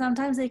like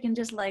sometimes they can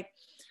just like,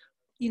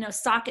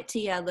 sock it to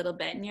you a little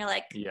bit, and you're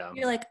like,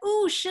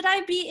 ooh, should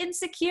I be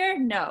insecure?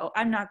 No,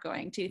 I'm not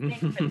going to.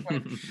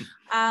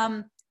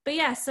 But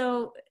yeah,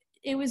 so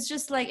it was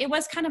just like, it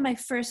was kind of my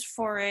first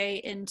foray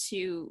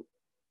into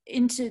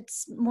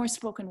more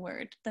spoken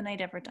word than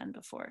I'd ever done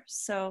before.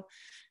 So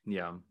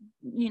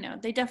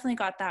they definitely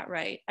got that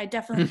right. I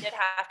definitely did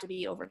have to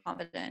be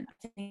overconfident.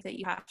 I think that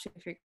you have to,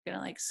 if you're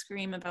gonna like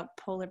scream about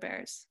polar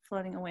bears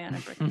floating away on a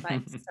brick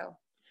bike. So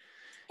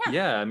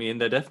yeah, I mean,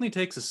 that definitely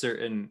takes a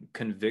certain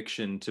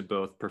conviction to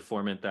both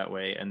perform it that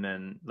way, and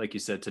then, like you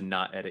said, to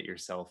not edit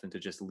yourself and to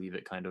just leave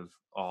it kind of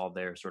all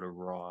there, sort of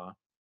raw.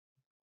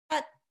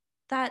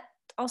 That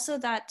also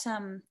that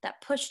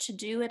push to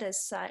do it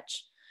as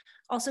such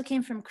also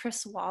came from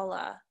Chris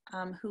Walla,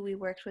 who we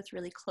worked with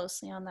really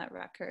closely on that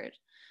record.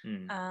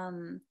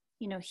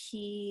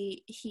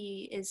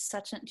 He is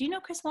such a, do you know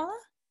Chris Walla?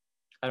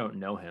 I don't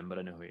know him, but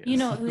I know who he is. You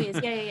know who he is.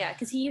 Yeah.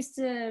 Because he used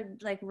to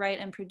like write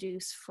and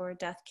produce for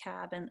Death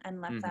Cab, and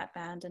left that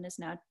band, and is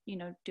now,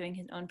 doing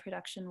his own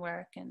production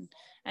work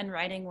and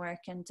writing work.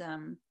 And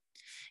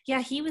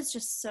he was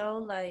just so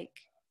like,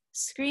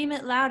 scream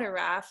it louder,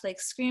 Raph, like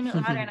scream it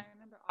louder. And I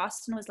remember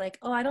Austin was like,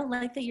 oh, I don't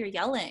like that you're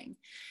yelling.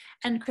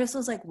 And Chris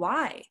was like,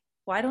 why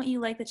don't you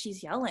like that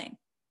she's yelling?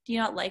 Do you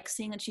not like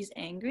seeing that she's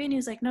angry? And he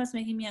was like, no, it's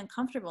making me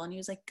uncomfortable. And he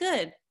was like,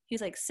 good.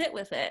 He's like, sit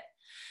with it.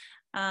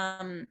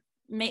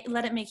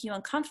 Let it make you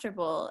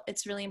uncomfortable.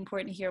 It's really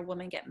important to hear a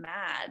woman get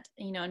mad,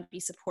 you know, and be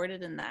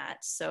supported in that.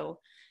 So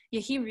yeah,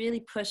 he really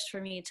pushed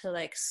for me to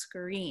like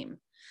scream.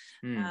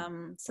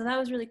 So that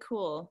was really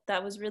cool.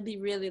 That was really,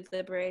 really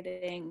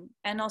liberating,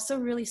 and also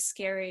really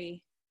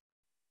scary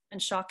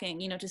and shocking,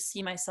 you know, to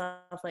see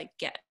myself like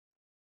get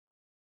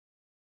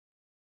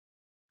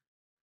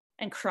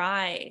and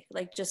cry,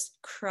 like just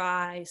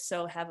cry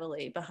so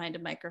heavily behind a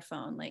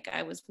microphone. Like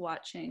I was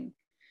watching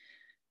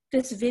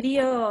this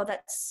video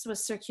that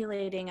was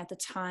circulating at the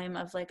time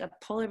of like a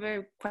polar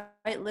bear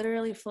quite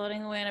literally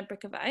floating away on a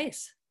brick of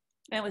ice,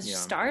 and it was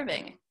just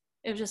starving.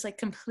 It was just like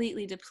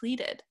completely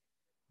depleted.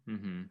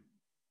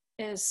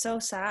 It was so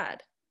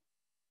sad.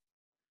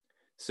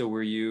 So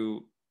were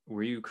you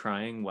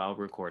crying while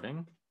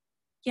recording?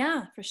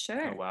 Yeah, for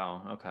sure. Oh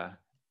wow. Okay.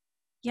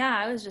 Yeah,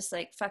 I was just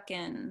like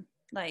fucking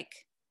like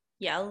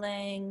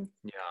yelling.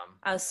 Yeah.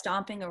 I was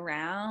stomping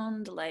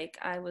around, like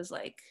I was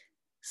like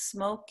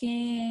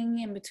smoking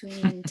in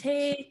between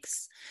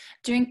takes,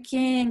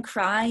 drinking,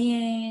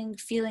 crying,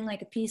 feeling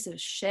like a piece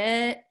of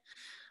shit,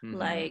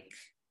 like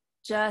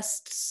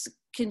just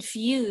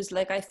confused.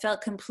 Like I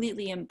felt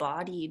completely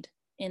embodied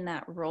in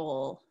that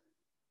role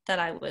that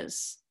I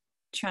was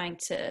trying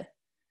to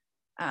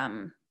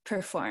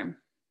perform.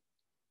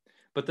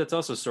 But that's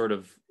also sort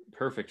of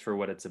perfect for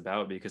what it's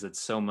about, because it's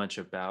so much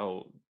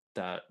about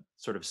that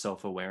sort of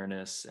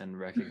self-awareness and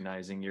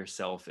recognizing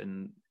yourself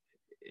in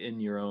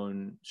your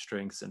own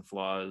strengths and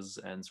flaws,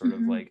 and sort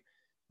of like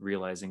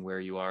realizing where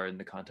you are in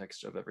the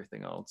context of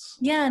everything else.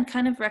 Yeah, and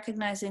kind of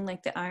recognizing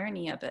like the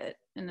irony of it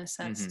in a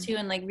sense too,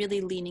 and like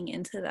really leaning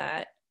into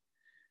that.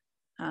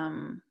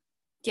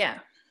 Yeah.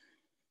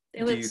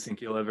 Do you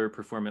think you'll ever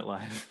perform it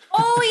live?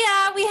 Oh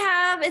yeah, we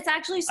have. It's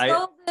actually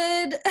so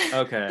good.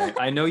 Okay.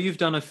 I know you've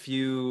done a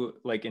few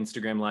like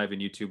Instagram live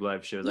and YouTube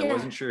live shows. Yeah. I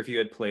wasn't sure if you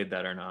had played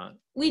that or not.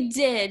 We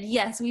did.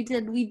 Yes, we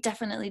did. We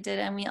definitely did.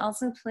 And we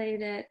also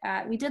played it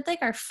at, we did like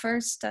our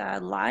first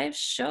live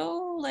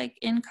show like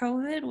in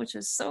COVID, which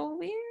is so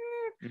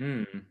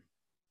weird.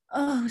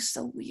 Oh,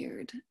 so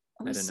weird.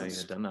 I didn't know you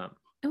had done that.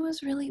 It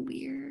was really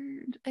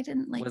weird. I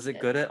didn't like it. Was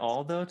it good at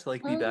all though, to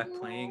like be back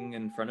playing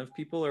in front of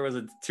people, or was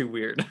it too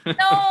weird? No,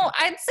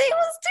 I'd say it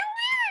was too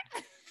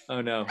weird.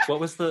 Oh no.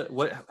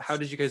 How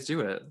did you guys do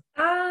it?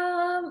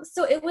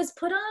 So it was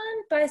put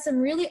on by some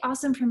really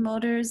awesome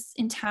promoters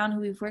in town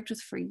who we've worked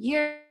with for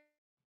years.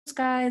 Those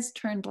guys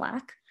turned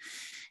black.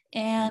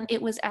 And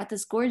it was at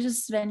this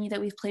gorgeous venue that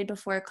we've played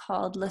before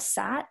called Le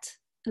SAT,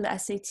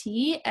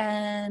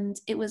 and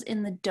it was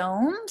in the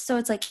dome. So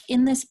it's like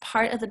in this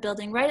part of the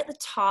building right at the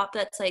top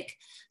that's like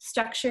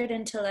structured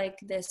into like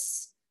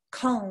this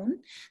cone,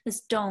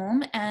 this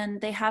dome,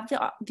 and they have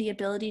the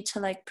ability to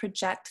like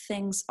project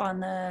things on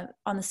the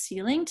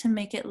ceiling to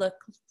make it look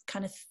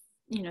kind of,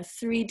 you know,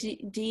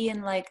 3D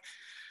and like,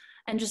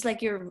 and just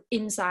like you're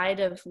inside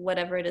of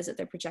whatever it is that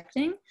they're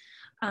projecting.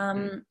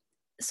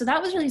 So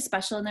that was really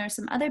special. And there were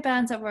some other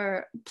bands that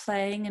were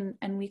playing,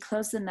 and we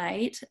closed the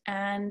night,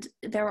 and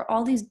there were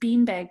all these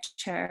beanbag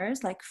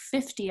chairs, like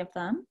 50 of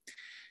them,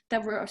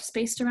 that were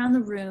spaced around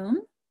the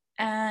room,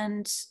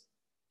 and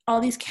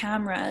all these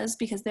cameras,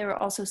 because they were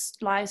also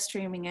live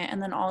streaming it,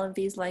 and then all of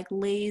these like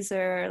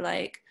laser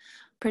like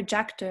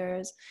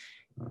projectors.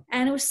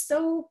 And it was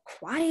so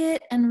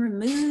quiet and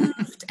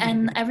removed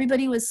and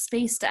everybody was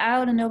spaced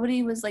out, and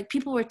nobody was like,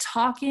 people were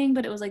talking,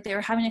 but it was like they were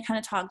having to kind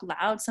of talk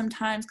loud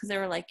sometimes because they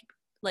were like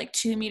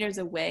 2 meters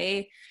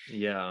away.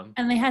 Yeah.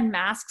 And they had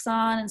masks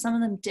on, and some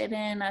of them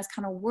didn't. I was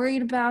kind of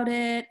worried about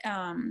it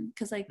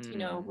because like, you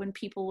know, when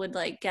people would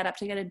like get up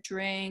to get a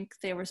drink,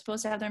 they were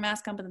supposed to have their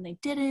mask on, but then they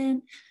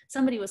didn't.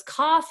 Somebody was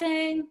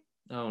coughing.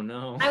 Oh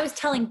no. I was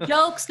telling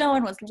jokes, no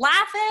one was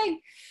laughing.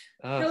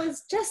 It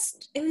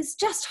was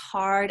just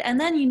hard. And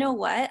then, you know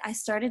what? I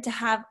started to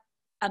have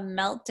a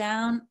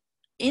meltdown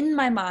in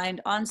my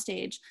mind on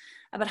stage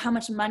about how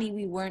much money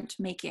we weren't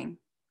making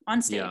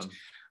on stage. Yeah.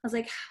 I was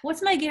like,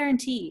 what's my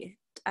guarantee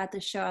at the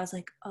show? I was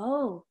like,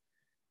 oh,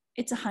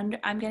 it's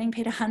I'm getting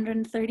paid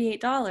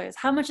 $138.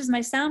 How much is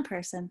my sound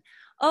person?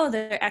 Oh,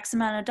 they're X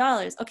amount of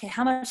dollars. Okay,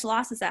 how much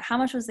loss is that? How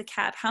much was the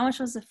cab? How much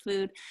was the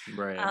food?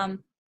 Right.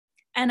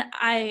 And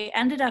I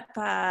ended up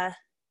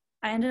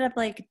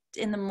like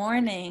in the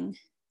morning,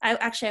 I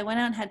went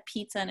out and had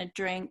pizza and a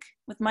drink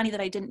with money that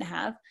I didn't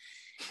have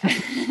or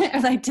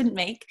that I didn't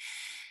make.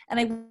 And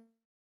I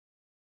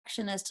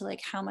action as to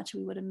like how much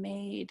we would have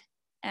made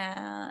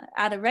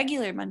at a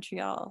regular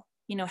Montreal,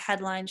 you know,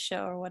 headline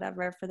show or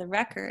whatever for the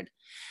record.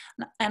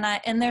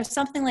 And there's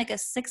something like a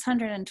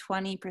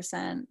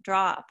 620%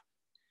 drop,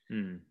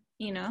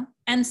 you know?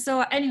 And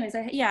so anyways,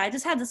 I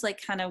just had this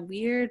like kind of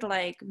weird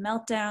like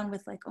meltdown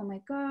with like, oh my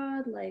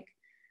God, like,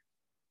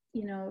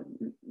 you know,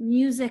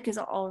 music is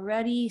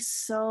already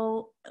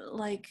so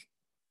like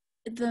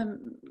the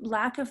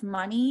lack of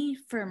money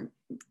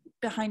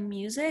behind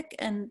music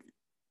and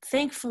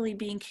thankfully,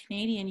 being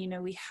Canadian, you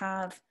know, we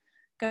have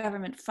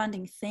government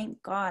funding,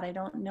 thank God. I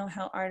don't know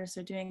how artists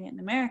are doing it in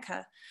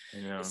America,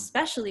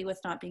 especially with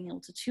not being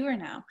able to tour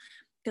now.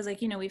 Because,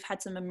 like, you know, we've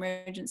had some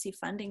emergency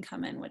funding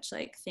come in, which,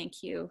 like,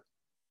 thank you,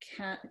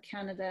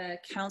 Canada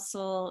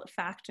Council,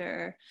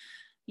 Factor,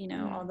 you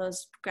know, all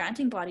those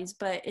granting bodies.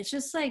 But it's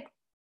just like,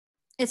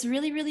 it's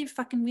really, really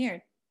fucking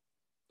weird.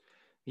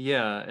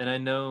 Yeah, and I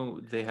know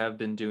they have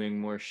been doing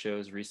more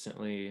shows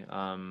recently.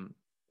 I'm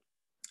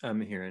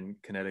here in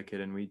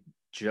Connecticut, and we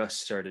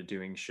just started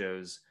doing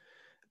shows,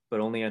 but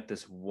only at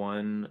this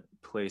one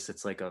place.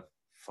 It's like a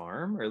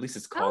farm, or at least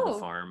it's called a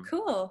farm.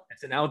 Cool.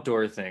 It's an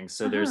outdoor thing,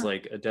 so there's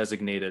like a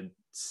designated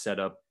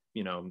setup,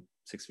 you know,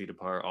 6 feet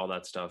apart, all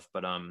that stuff.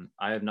 But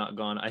I have not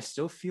gone. I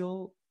still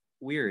feel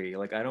weary.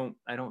 Like I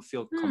don't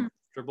feel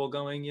comfortable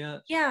going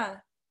yet. Yeah.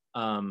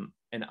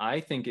 And I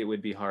think it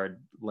would be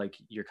hard, like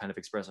you're kind of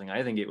expressing.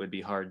 I think it would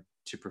be hard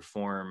to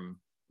perform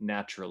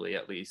naturally,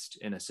 at least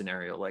in a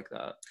scenario like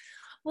that.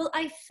 Well,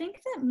 I think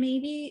that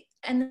maybe,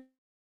 and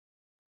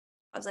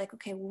I was like,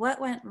 okay,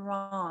 what went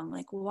wrong?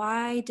 Like,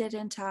 why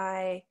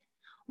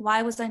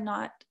was I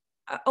not,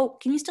 oh,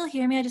 can you still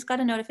hear me? I just got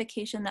a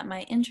notification that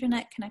my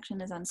internet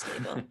connection is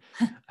unstable.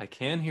 I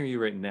can hear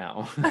you right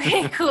now.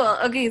 Okay, cool.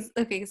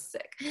 Okay,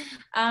 sick.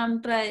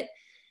 But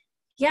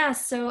yeah,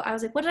 so I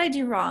was like, what did I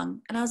do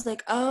wrong? And I was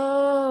like,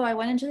 oh, I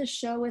went into the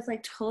show with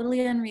like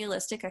totally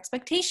unrealistic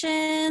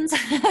expectations.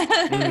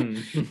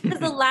 Because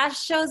the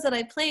last shows that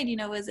I played, you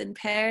know, was in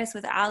Paris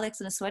with Alex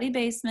in a sweaty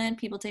basement,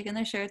 people taking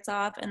their shirts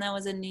off. And that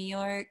was in New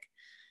York,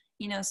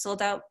 you know,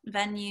 sold out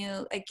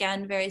venue,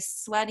 again, very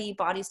sweaty,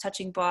 bodies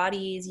touching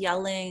bodies,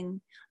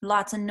 yelling,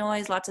 lots of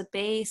noise, lots of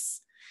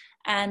bass.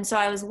 And so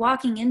I was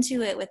walking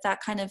into it with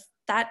that kind of,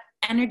 that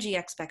energy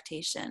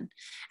expectation.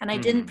 And I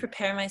didn't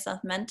prepare myself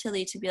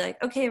mentally to be like,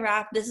 okay,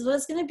 Raph, this is what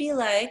it's going to be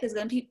like. There's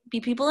going to be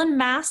people in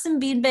masks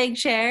and beanbag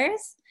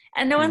chairs,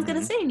 and no one's going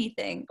to say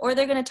anything, or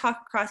they're going to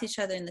talk across each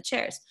other in the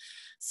chairs.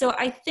 So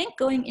I think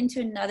going into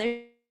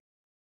another,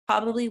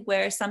 probably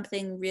wear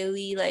something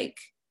really like,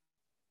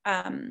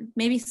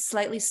 maybe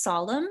slightly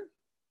solemn.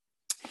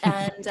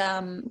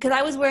 And because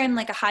I was wearing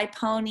like a high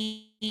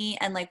pony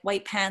and like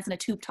white pants and a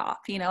tube top,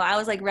 you know, I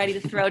was like ready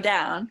to throw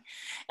down.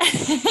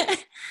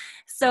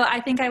 So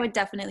I think I would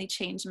definitely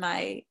change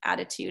my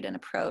attitude and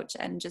approach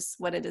and just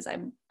what it is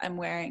I'm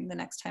wearing the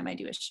next time I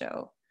do a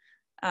show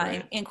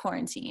in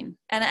quarantine,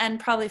 and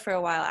probably for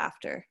a while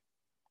after.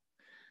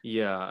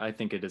 Yeah, I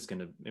think it is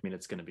gonna. I mean,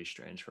 it's gonna be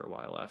strange for a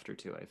while after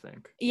too, I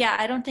think. Yeah,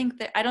 I don't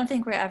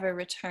think we're ever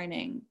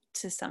returning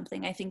to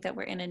something. I think that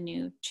we're in a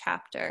new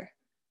chapter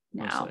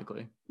now. Most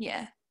likely.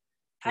 Yeah.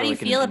 How do you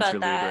feel about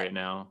that right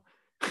now?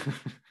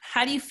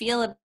 How do you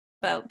feel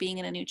about being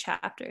in a new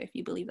chapter, if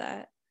you believe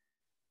that?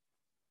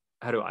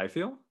 How do I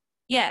feel?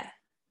 Yeah.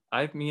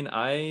 I mean,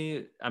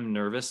 I'm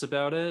nervous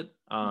about it.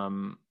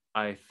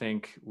 I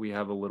think we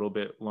have a little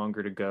bit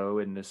longer to go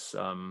in this.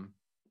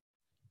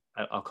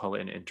 I'll call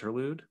it an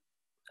interlude.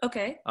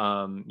 Okay.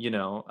 You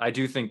know, I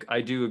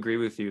do agree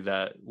with you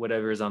that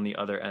whatever is on the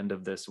other end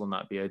of this will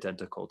not be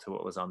identical to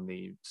what was on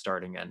the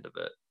starting end of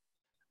it.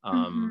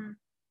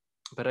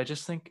 But I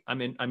just think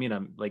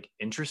I'm like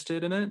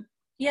interested in it.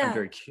 Yeah.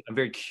 I'm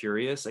very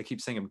curious. I keep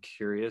saying I'm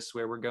curious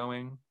where we're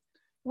going.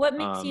 What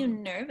makes you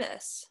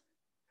nervous?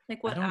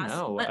 Like what? I don't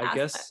know.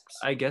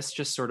 I guess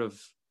just sort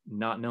of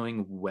not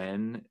knowing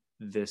when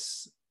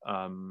this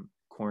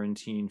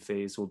quarantine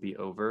phase will be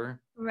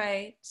over.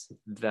 Right.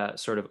 That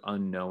sort of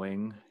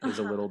unknowing is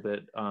a little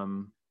bit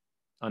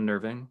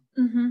unnerving.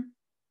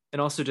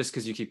 And also just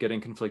because you keep getting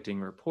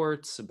conflicting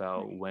reports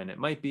about when it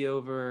might be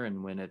over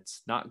and when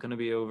it's not going to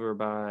be over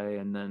by,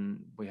 and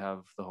then we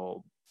have the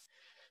whole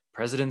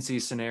presidency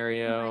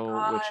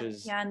scenario, which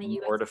is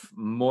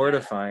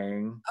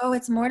mortifying. Oh,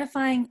 it's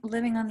mortifying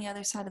living on the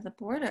other side of the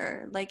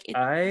border. Like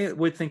I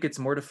would think it's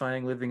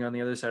mortifying living on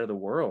the other side of the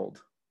world.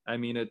 I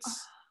mean,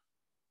 it's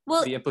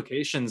the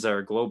implications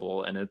are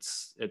global, and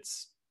it's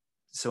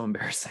so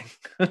embarrassing.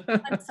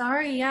 I'm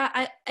sorry.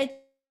 Yeah, I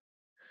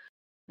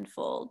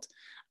unfold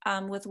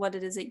with what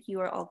it is that you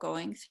are all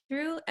going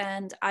through,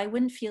 and I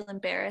wouldn't feel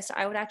embarrassed.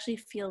 I would actually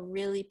feel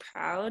really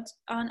proud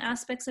on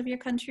aspects of your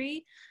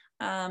country.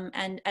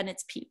 And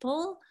its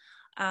people.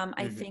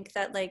 I think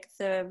that like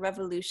the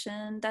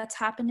revolution that's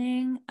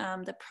happening,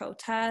 the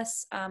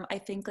protests, I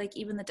think like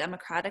even the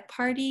Democratic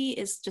Party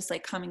is just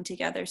like coming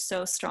together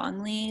so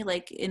strongly,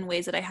 like in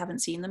ways that I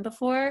haven't seen them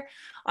before.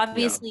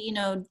 Obviously, you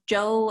know,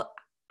 Joe,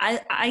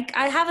 I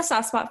have a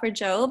soft spot for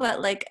Joe,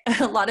 but like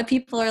a lot of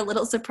people are a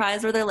little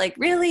surprised where they're like,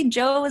 really,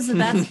 Joe was the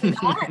best. And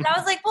I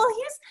was like, well,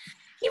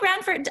 he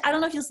ran for, I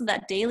don't know if you listened to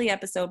that Daily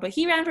episode, but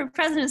he ran for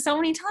president so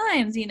many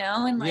times, you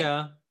know, and like,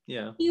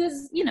 yeah, he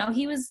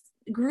was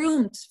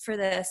groomed for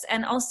this.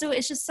 And also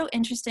it's just so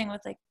interesting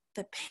with like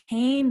the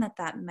pain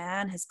that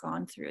man has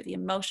gone through, the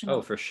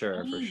emotional for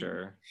sure.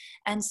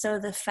 And so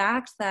the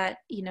fact that,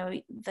 you know,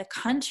 the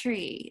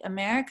country,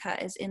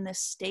 America, is in this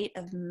state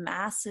of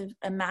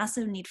a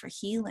massive need for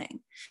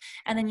healing,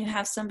 and then you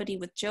have somebody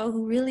with Joe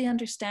who really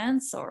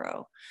understands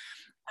sorrow,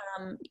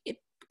 it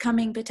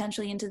coming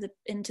potentially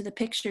into the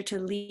picture to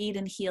lead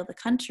and heal the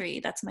country.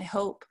 That's my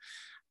hope.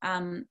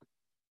 I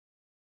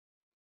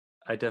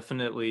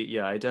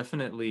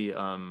definitely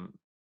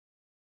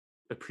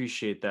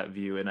appreciate that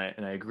view, and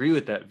I agree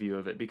with that view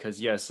of it, because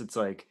yes, it's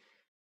like,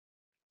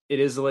 it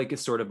is like a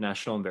sort of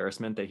national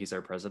embarrassment that he's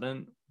our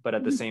president, but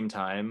at the same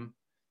time,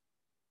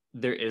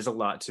 there is a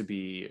lot to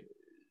be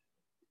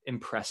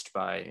impressed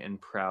by and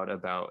proud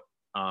about,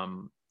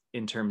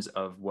 in terms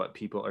of what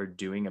people are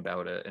doing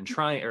about it, and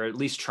trying, or at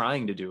least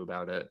trying to do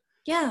about it.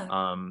 Yeah.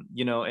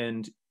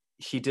 And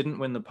he didn't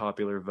win the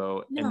popular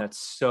vote, No. and that's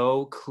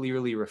so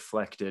clearly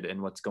reflected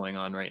in what's going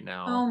on right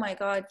now. Oh my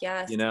God,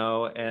 yes.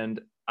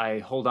 And I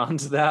hold on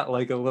to that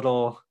like a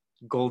little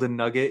golden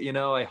nugget,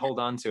 I hold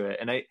on to it.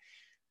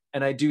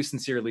 And I do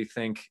sincerely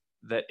think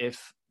that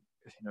if,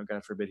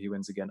 God forbid he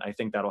wins again, I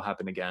think that'll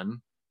happen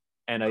again.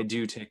 And I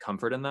do take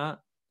comfort in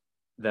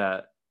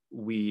that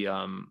we,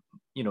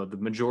 the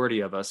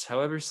majority of us,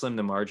 however slim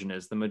the margin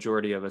is, the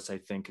majority of us, I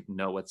think,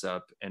 know what's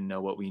up and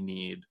know what we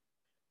need,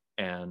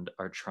 and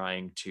are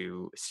trying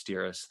to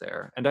steer us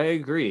there. And I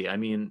agree. I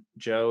mean,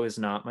 Joe is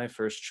not my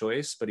first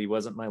choice, but he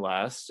wasn't my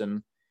last.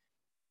 And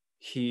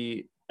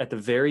he, at the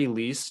very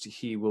least,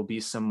 he will be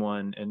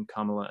someone, and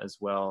Kamala as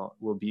well,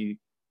 will be,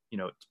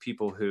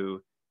 people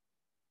who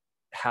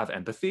have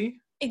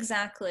empathy.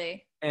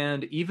 Exactly.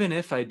 And even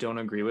if I don't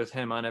agree with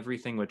him on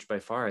everything, which by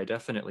far I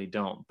definitely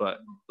don't, but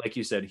like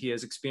you said, he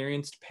has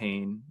experienced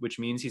pain, which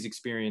means he's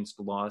experienced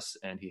loss,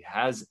 and he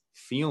has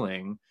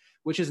feeling,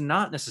 which is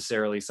not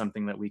necessarily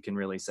something that we can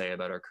really say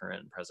about our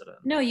current president.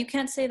 No, you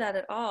can't say that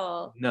at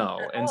all. No.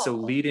 And so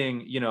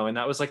leading, and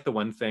that was like the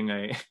one thing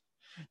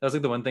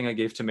I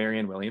gave to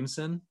Marianne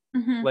Williamson,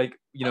 way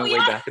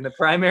back in the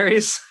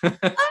primaries.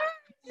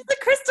 The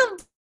crystal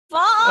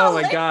ball. Oh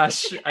my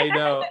gosh, I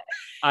know.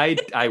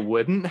 I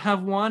wouldn't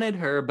have wanted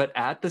her, but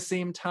at the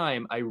same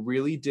time, I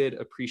really did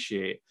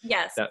appreciate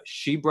that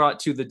she brought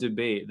to the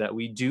debate that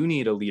we do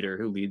need a leader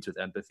who leads with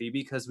empathy,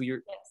 because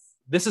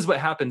this is what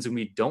happens when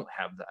we don't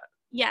have that.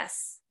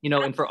 Yes.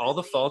 And for all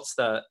the faults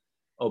that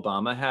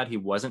Obama had, he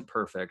wasn't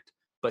perfect,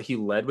 but he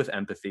led with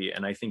empathy,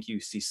 and I think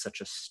you see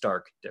such a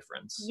stark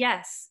difference.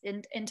 Yes,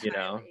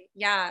 entirely.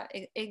 Yeah,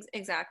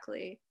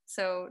 exactly.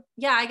 So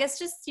yeah, I guess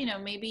just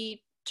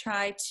maybe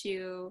try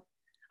to.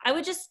 I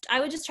would just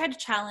try to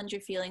challenge your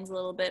feelings a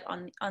little bit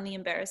on the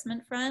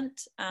embarrassment front.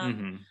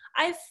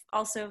 I've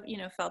also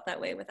felt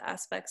that way with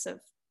aspects of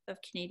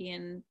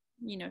Canadian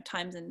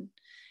times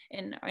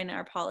in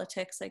our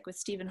politics, like with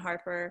Stephen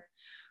Harper,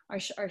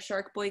 our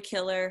Shark Boy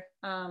killer.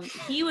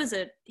 He was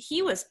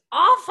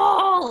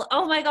awful.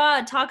 Oh my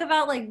God, talk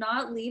about like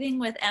not leading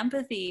with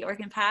empathy or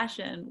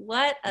compassion.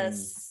 What a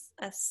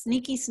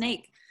sneaky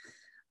snake.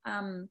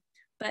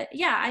 But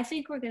yeah, I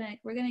think we're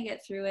gonna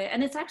get through it.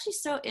 And it's actually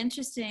so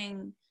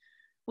interesting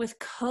with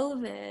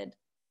COVID.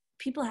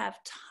 People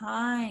have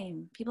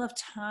time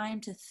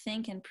to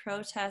think and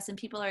protest, and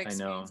people are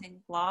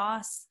experiencing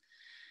loss.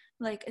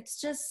 Like,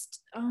 it's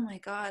just, oh my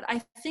God.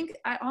 I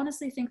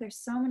honestly think there's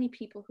so many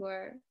people who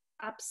are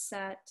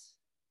upset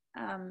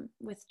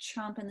with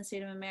Trump and the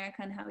state of America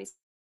and how he's,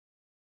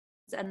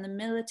 and the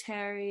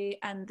military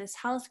and this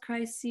health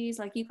crises.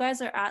 Like, you guys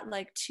are at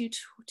like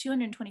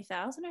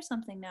 220,000 or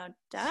something now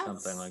deaths.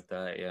 Something like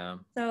that, yeah.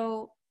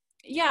 So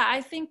yeah,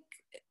 I think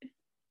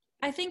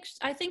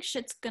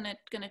shit's gonna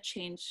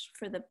change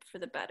for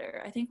the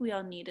better. I think we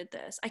all needed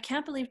this. I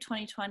can't believe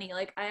 2020.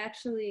 Like, I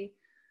actually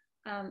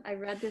I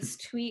read this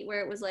tweet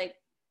where it was like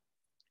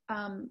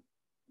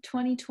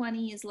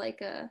 2020 is like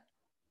a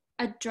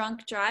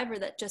drunk driver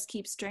that just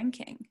keeps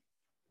drinking.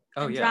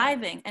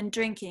 Driving and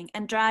drinking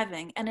and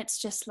driving, and it's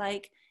just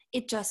like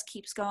it just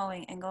keeps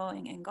going and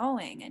going and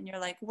going, and you're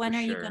like, when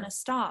are you gonna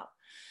stop?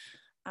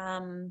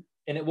 And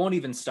it won't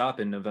even stop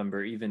in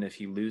November, even if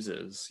he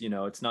loses.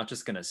 It's not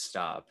just gonna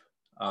stop.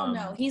 Oh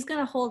no, he's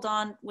gonna hold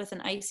on with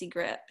an icy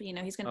grip.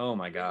 He's gonna. Oh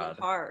my God,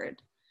 really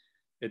hard.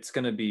 It's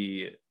gonna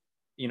be.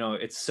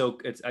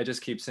 I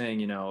just keep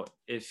saying,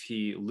 if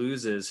he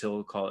loses,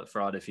 he'll call it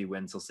fraud. If he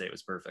wins, he'll say it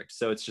was perfect.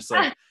 So it's just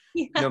like,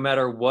 no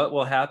matter what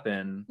will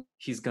happen,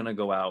 he's going to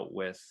go out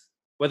with,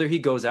 whether he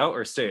goes out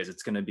or stays,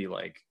 it's going to be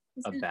like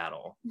a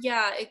battle.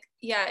 Yeah,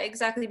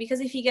 exactly. Because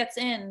if he gets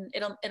in,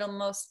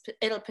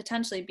 it'll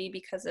potentially be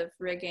because of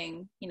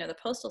rigging, the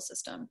postal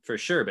system. For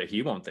sure, but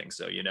he won't think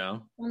so,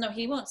 Well, no,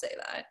 he won't say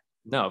that.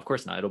 No, of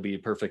course not. It'll be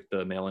perfect.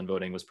 The mail-in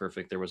voting was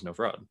perfect. There was no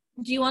fraud.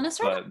 Do you want to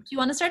start? Do you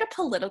want to start a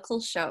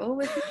political show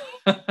with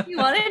me? You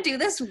want to do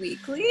this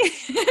weekly?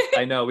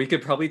 I know. We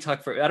could probably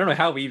talk for. I don't know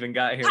how we even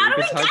got here. We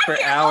could talk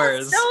for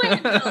hours. You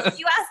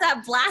asked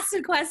that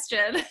blasted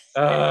question.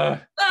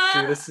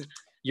 Dude,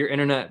 your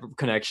internet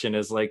connection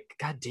is like,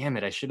 God damn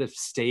it! I should have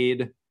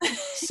stayed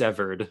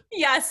severed.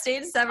 Yeah,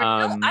 stayed severed.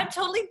 No, I'm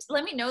totally.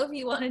 Let me know if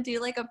you want to do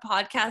like a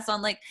podcast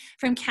on like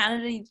from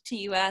Canada to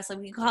US. Like,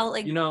 we call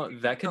it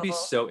like. That could be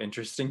so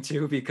interesting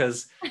too,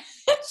 because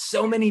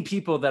so many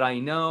people that I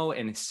know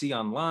and see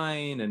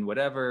online and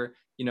whatever,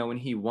 when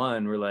he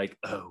won, we're like,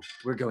 oh,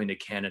 we're going to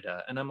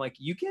Canada, and I'm like,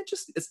 you can't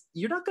just.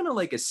 You're not gonna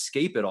like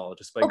escape it all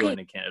just by going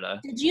to Canada.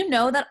 Did you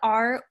know that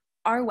our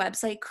our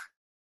website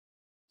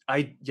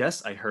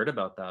Yes, I heard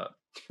about that.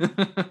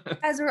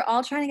 as we're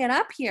all trying to get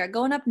up here,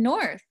 going up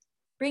north.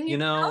 Bring You your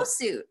know,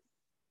 snowsuit.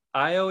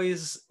 I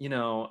always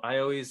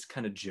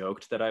kind of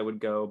joked that I would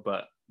go,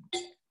 but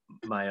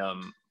my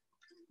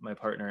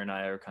partner and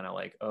I are kind of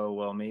like, oh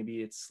well,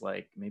 maybe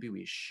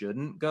we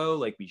shouldn't go,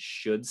 like we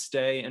should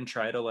stay and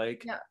try to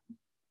like, Yeah.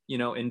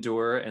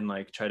 endure and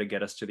like try to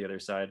get us to the other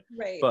side.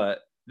 Right.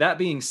 But that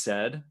being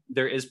said,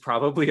 there is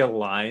probably a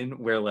line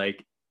where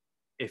like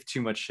if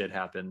too much shit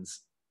happens,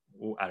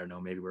 I don't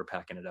know, maybe we're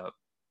packing it up.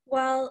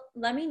 Well,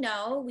 let me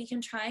know. We can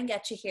try and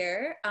get you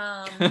here.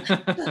 But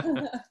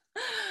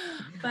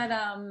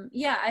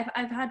yeah,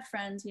 I've had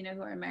friends,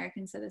 who are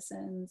American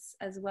citizens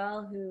as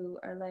well, who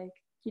are like,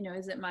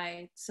 is it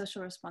my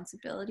social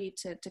responsibility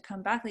to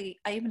come back? Like,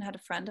 I even had a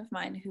friend of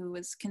mine who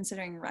was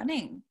considering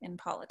running in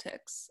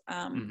politics,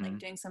 like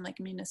doing some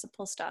like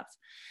municipal stuff.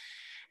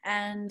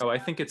 And I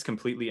think it's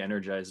completely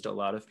energized a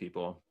lot of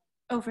people.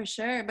 Oh, for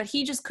sure. But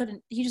he just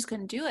couldn't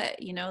do it,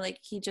 like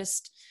he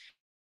just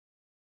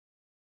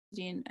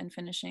and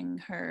finishing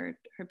her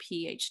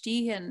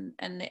PhD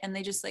and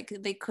they just like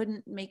they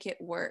couldn't make it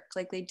work.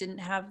 Like they didn't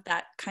have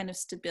that kind of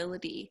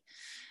stability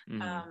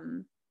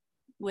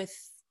with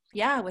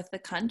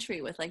the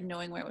country, with like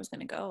knowing where it was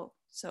going to go.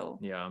 So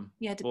yeah,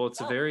 well,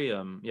 it's a very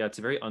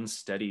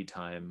unsteady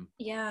time.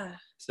 Yeah.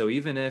 So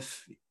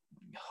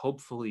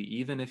hopefully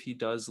even if he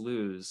does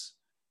lose,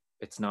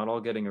 it's not all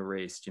getting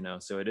erased,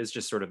 so it is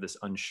just sort of this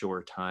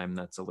unsure time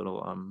that's a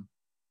little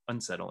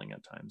unsettling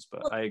at times.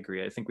 But I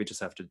agree, I think we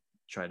just have to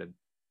try to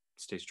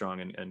stay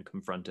strong and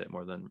confront it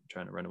more than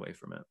trying to run away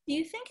from it. Do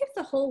you think if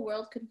the whole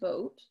world could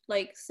vote,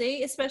 like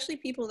say especially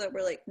people that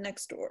were like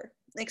next door,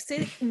 like say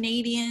the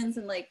Canadians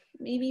and like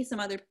maybe some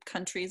other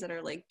countries that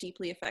are like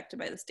deeply affected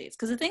by the States,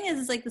 because the thing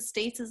is like the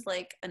States is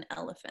like an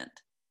elephant.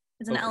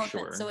 It's an elephant,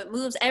 sure. So it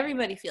moves,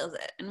 everybody feels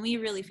it, and we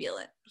really feel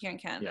it here in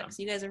Canada.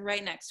 So you guys are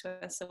right next to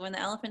us, so when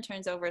the elephant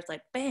turns over, it's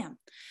like bam.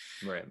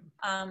 Right.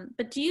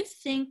 But do you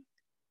think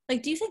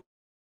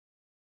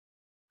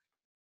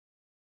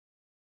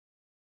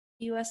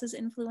US's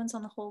influence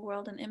on the whole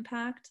world and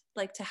impact,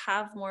 like to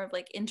have more of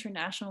like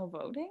international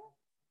voting?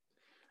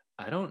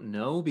 I don't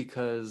know,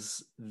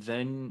 because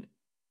then,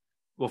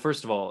 well,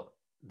 first of all,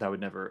 that would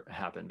never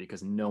happen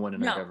because no one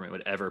in our government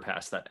would ever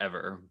pass that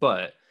ever.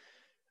 But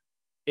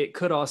it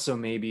could also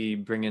maybe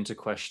bring into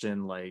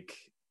question like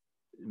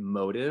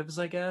motives,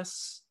 I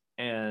guess.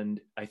 And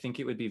I think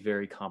it would be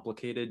very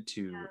complicated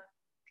to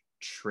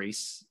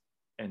trace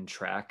and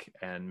track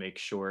and make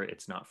sure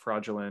it's not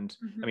fraudulent.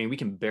 I mean, we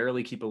can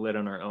barely keep a lid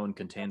on our own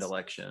contained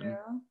election,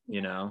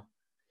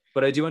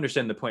 But I do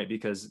understand the point,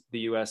 because the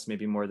US,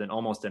 maybe more than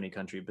almost any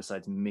country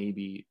besides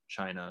maybe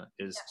China,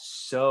 is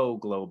so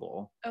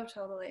global. Oh,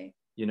 totally.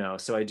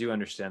 So I do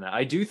understand that.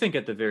 I do think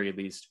at the very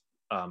least,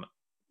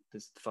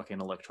 this fucking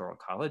electoral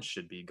college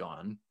should be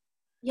gone.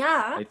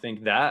 Yeah. I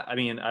think that, I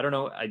mean, I don't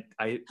know. I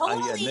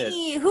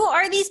admit. Who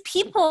are these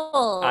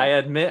people? I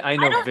admit I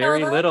know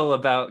very little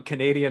about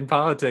Canadian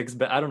politics,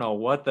 but I don't know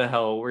what the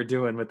hell we're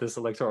doing with this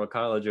electoral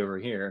college over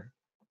here.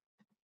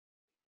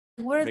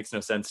 It makes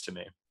no sense to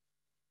me.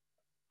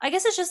 I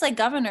guess it's just like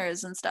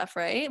governors and stuff,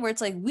 right? Where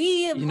it's like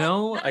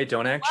I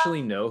don't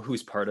actually know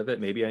who's part of it.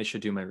 Maybe I should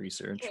do my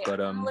research. Okay,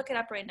 but I'm gonna look it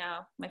up right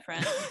now, my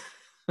friend.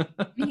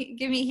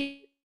 Give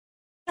me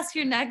ask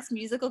your next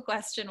musical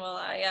question while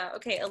I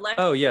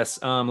oh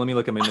yes, let me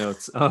look at my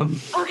notes.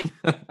 Okay.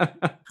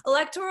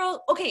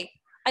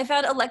 I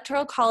found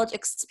Electoral College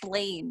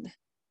Explained.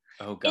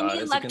 Oh god,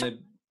 is it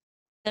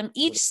gonna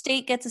each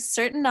state gets a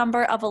certain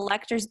number of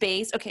electors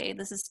based. Okay,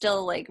 this is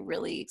still like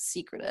really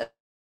secretive.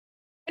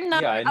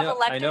 Yeah,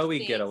 I know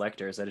we get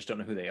electors, I just don't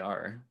know who they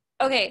are.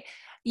 Okay,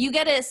 you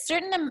get a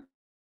certain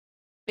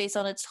based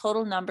on its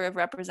total number of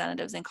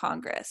representatives in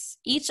Congress.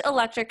 Each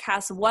elector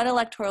casts one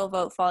electoral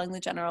vote following the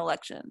general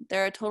election.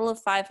 There are a total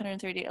of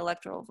 530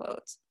 electoral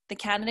votes. The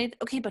candidate,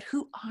 but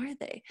who are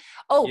they?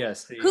 Oh,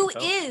 yes, who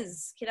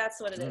is? Okay,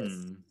 that's what it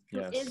is.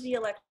 Who is the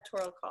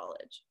Electoral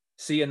College?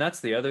 See, and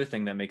that's the other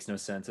thing that makes no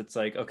sense. It's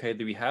like, okay,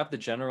 we have the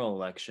general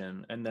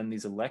election, and then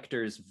these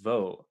electors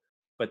vote,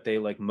 but they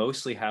like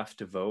mostly have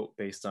to vote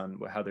based on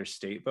how their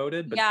state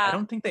voted. But I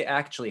don't think they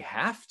actually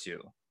have to.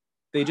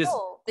 They just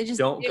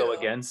don't go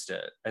against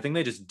it. I think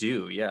they just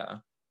do. Yeah.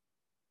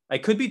 I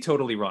could be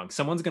totally wrong.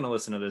 Someone's going to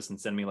listen to this and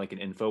send me like an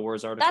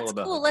InfoWars article. That's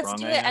about cool. Let's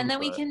do it. And then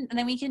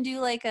we can do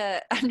like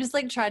I'm just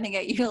like trying to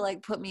get you to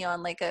like put me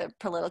on like a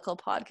political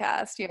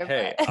podcast here.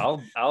 Hey,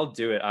 I'll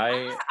do it.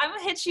 I'm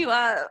gonna hit you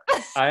up.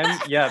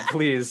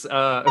 Please.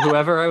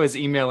 Whoever I was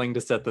emailing to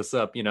set this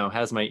up,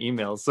 has my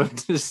email. So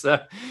just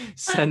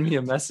send me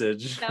a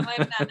message. Yeah,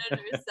 my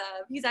manager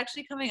he's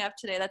actually coming up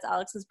today. That's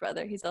Alex's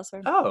brother. He's also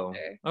a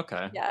manager.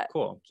 Okay. Yeah.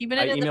 Cool. I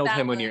emailed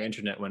him when your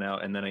internet went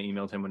out, and then I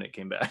emailed him when it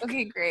came back.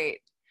 Okay, great.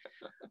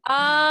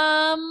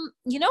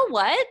 You know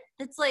what?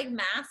 It's like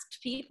masked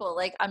people.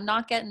 Like I'm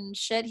not getting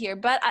shit here,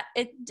 but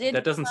it did.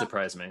 That doesn't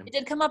surprise me. It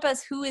did come up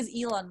as who is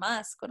Elon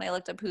Musk when I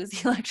looked up who's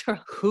the electoral.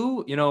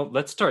 Who,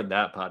 let's start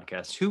that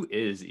podcast. Who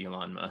is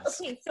Elon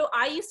Musk? Okay, so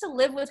I used to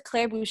live with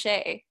Claire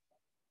Boucher.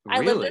 I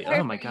lived with Really?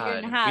 her Oh my for a year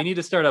and a God. half. We need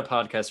to start a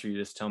podcast where you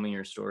just tell me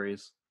your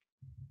stories.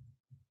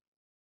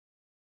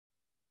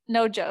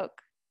 No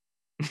joke.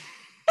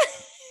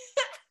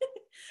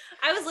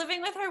 I was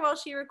living with her while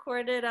she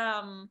recorded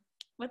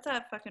what's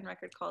that fucking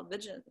record called?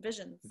 Visions.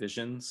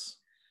 Visions?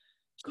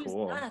 She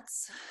Cool. was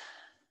nuts.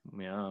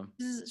 Yeah.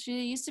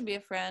 She used to be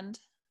a friend.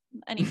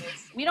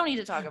 Anyways, we don't need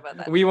to talk about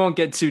that. We won't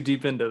get too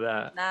deep into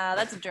that. Nah,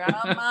 that's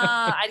drama.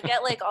 I'd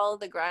get like all of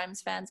the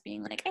Grimes fans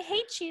being like, I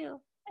hate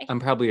you. I'm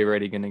probably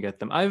already gonna get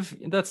them.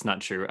 That's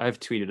not true. I've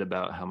tweeted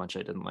about how much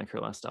I didn't like her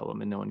last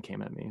album and no one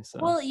came at me. So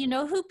Well, you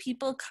know who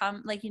people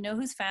come, like, you know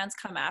whose fans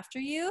come after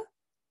you?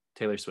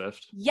 Taylor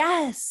Swift,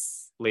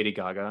 Yes. Lady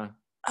Gaga.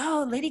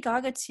 Oh, Lady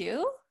Gaga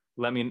too?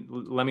 Let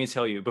me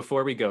tell you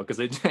before we go, because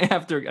I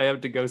have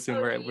to go soon.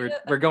 Oh,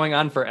 We're going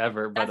on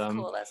forever. But That's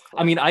cool. That's cool.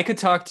 I mean, I could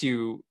talk to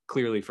you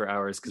clearly for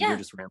hours because Yeah. we're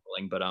just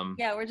rambling. But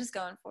Yeah, we're just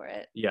going for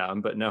it. yeah,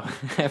 but no,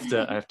 I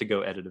have to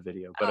go edit a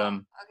video. But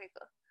okay,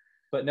 cool.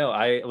 But no,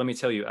 let me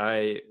tell you,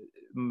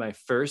 my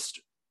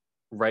first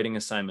writing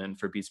assignment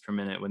for Beats Per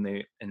Minute when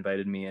they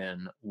invited me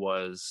in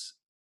was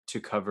to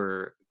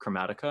cover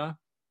Chromatica.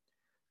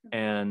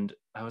 And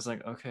I was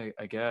like, okay,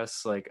 I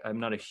guess, like,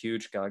 I'm not a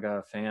huge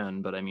Gaga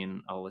fan, but I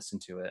mean, I'll listen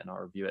to it and I'll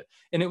review it.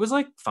 And it was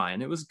like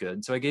fine, it was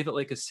good. So I gave it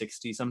like a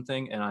 60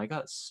 something, and I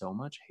got so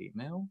much hate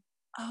mail.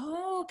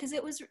 Oh, because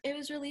it was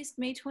released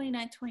May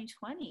 29th,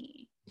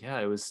 2020. Yeah,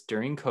 it was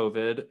during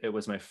COVID. It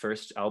was my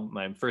first album,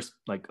 my first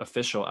like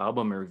official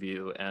album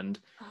review, and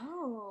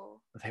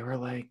they were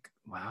like,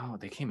 wow,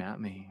 they came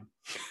at me.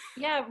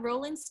 Yeah,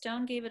 Rolling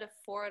Stone gave it a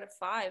 4 out of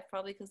 5,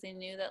 probably because they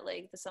knew that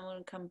like someone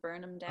would come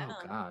burn them down.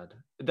 Oh God,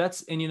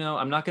 and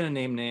I'm not gonna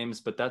name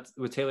names, but that's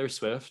with Taylor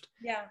Swift.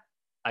 Yeah,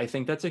 I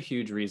think that's a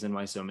huge reason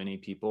why so many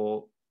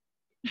people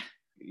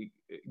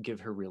give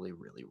her really,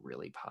 really,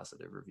 really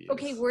positive reviews.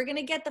 Okay, we're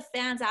gonna get the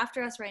fans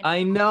after us right now.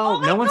 I know.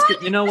 No one's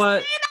you know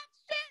what?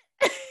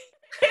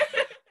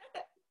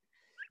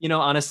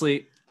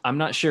 Honestly, I'm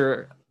not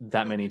sure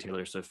that many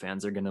Taylor Swift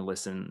fans are going to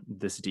listen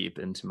this deep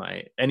into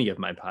any of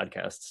my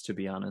podcasts, to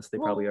be honest. They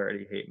probably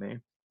already hate me.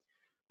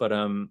 But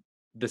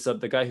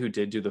the guy who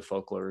did do the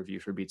Folklore review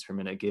for Beats Per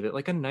Minute gave it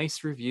like a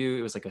nice review.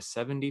 It was like a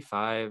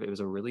 75. It was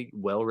a really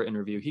well-written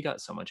review. He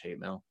got so much hate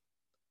mail.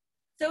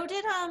 So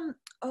did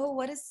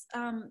what is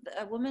a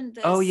woman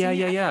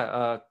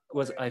that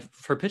was I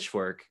for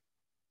Pitchfork.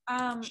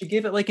 She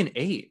gave it like an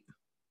 8.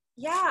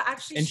 Yeah,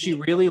 actually, and she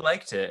really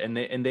liked it,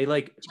 and they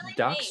like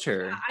doxed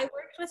her. Yeah, I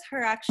worked with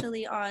her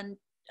actually on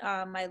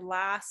my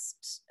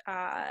last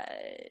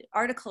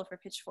article for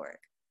Pitchfork.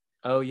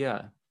 Oh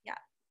yeah. Yeah,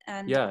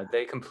 and yeah,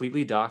 they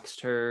completely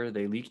doxed her.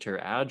 They leaked her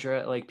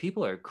address. Like,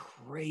 people are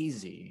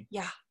crazy.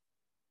 Yeah.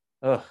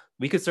 Ugh,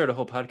 we could start a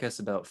whole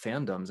podcast about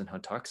fandoms and how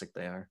toxic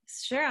they are.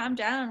 Sure, I'm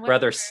down.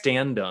 Rather,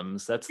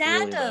 standoms. That's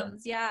standoms.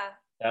 Really yeah.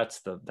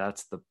 That's the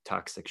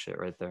toxic shit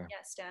right there.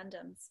 Yeah,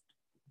 standoms.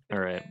 All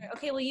right.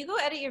 Okay, well, you go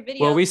edit your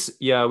video. Well, we did.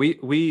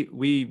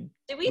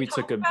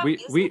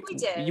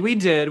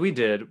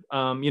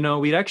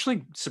 We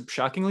actually,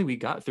 shockingly, we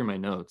got through my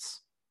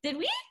notes. Did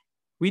we?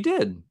 We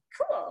did.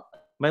 Cool.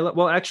 My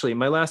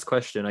last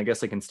question, I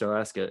guess I can still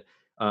ask it.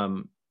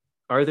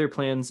 Are there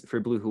plans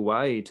for Blue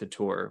Hawaii to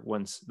tour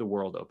once the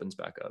world opens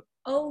back up?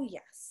 Oh,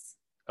 yes.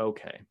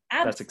 Okay.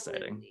 Absolutely. That's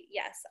exciting.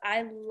 Yes.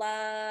 I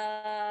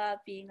love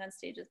being on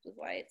stage with Blue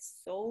Hawaii. It's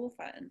so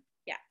fun.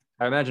 Yeah.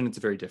 I imagine it's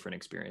a very different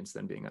experience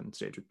than being on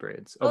stage with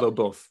Braids, although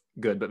both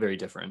good, but very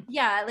different.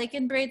 Yeah, like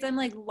in Braids, I'm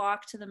like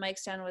locked to the mic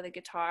stand with a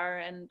guitar,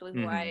 and Blue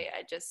Hawaii,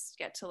 I just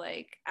get to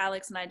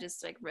Alex and I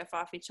just like riff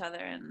off each other.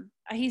 And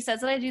he says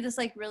that I do this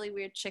like really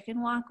weird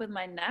chicken walk with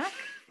my neck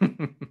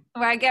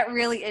where I get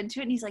really into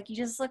it. And he's like, you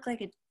just look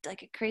like a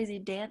crazy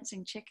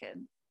dancing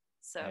chicken.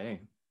 So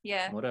hey.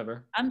 Yeah.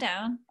 Whatever. I'm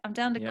down. I'm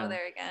down to go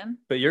there again.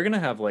 But you're going to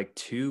have like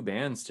 2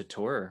 bands to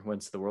tour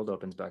once the world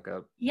opens back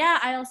up. Yeah.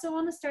 I also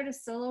want to start a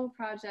solo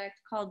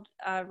project called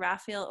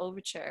Raphael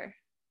Overture.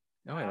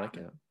 Oh, I like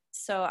it.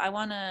 So I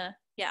want to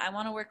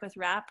work with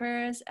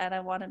rappers, and I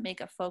want to make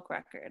a folk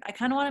record. I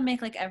kind of want to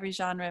make like every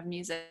genre of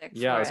music.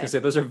 Yeah, I was going to say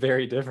those are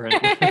very different.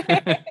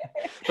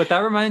 But that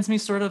reminds me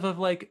sort of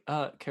like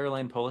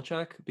Caroline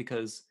Polachek,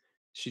 because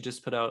she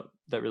just put out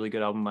that really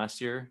good album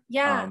last year.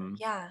 Yeah,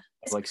 yeah.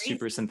 It's like crazy.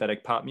 Super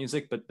synthetic pop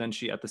music, but then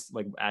she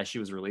as she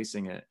was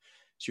releasing it,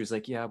 she was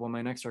like, yeah, well,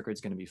 my next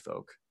record's going to be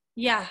folk.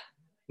 Yeah.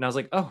 And I was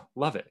like, oh,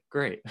 love it.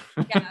 Great.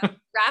 Yeah.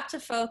 Rap to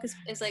folk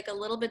is like a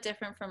little bit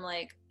different from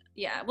like,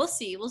 yeah, we'll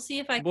see. We'll see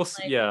if I can, we'll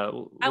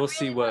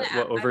see what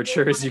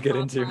overtures you get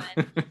into.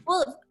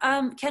 Well,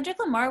 Kendrick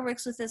Lamar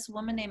works with this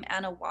woman named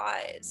Anna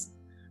Wise,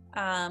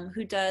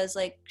 who does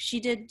she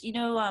did,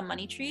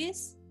 Money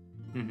Trees?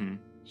 Mm-hmm.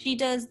 She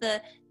does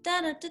the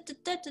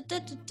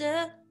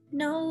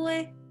no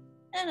way.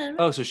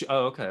 Oh, so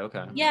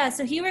okay. Yeah,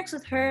 so he works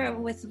with her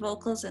with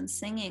vocals and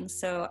singing.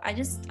 So I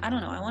don't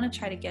know. I want to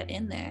try to get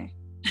in there.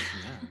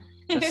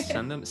 Yeah. Just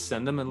send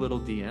them a little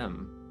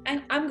DM.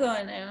 I'm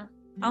going to.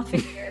 I'll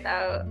figure it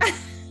out.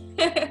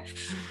 But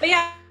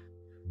yeah.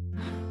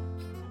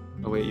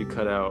 Oh, wait, you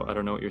cut out. I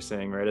don't know what you're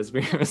saying, right? As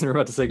we're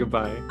about to say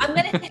goodbye. I'm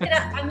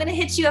gonna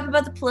hit you up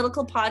about the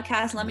political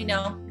podcast. Let me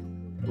know.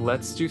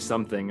 Let's do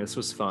something. This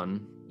was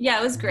fun. Yeah,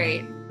 it was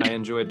great. I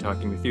enjoyed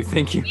talking with you.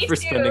 Thank you for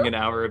spending an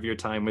hour of your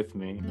time with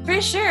me.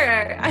 For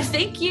sure.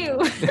 Thank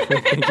you.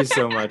 Thank you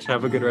so much.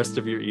 Have a good rest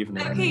of your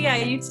evening. Okay, yeah,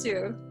 you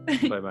too.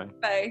 Bye-bye.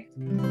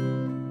 Bye.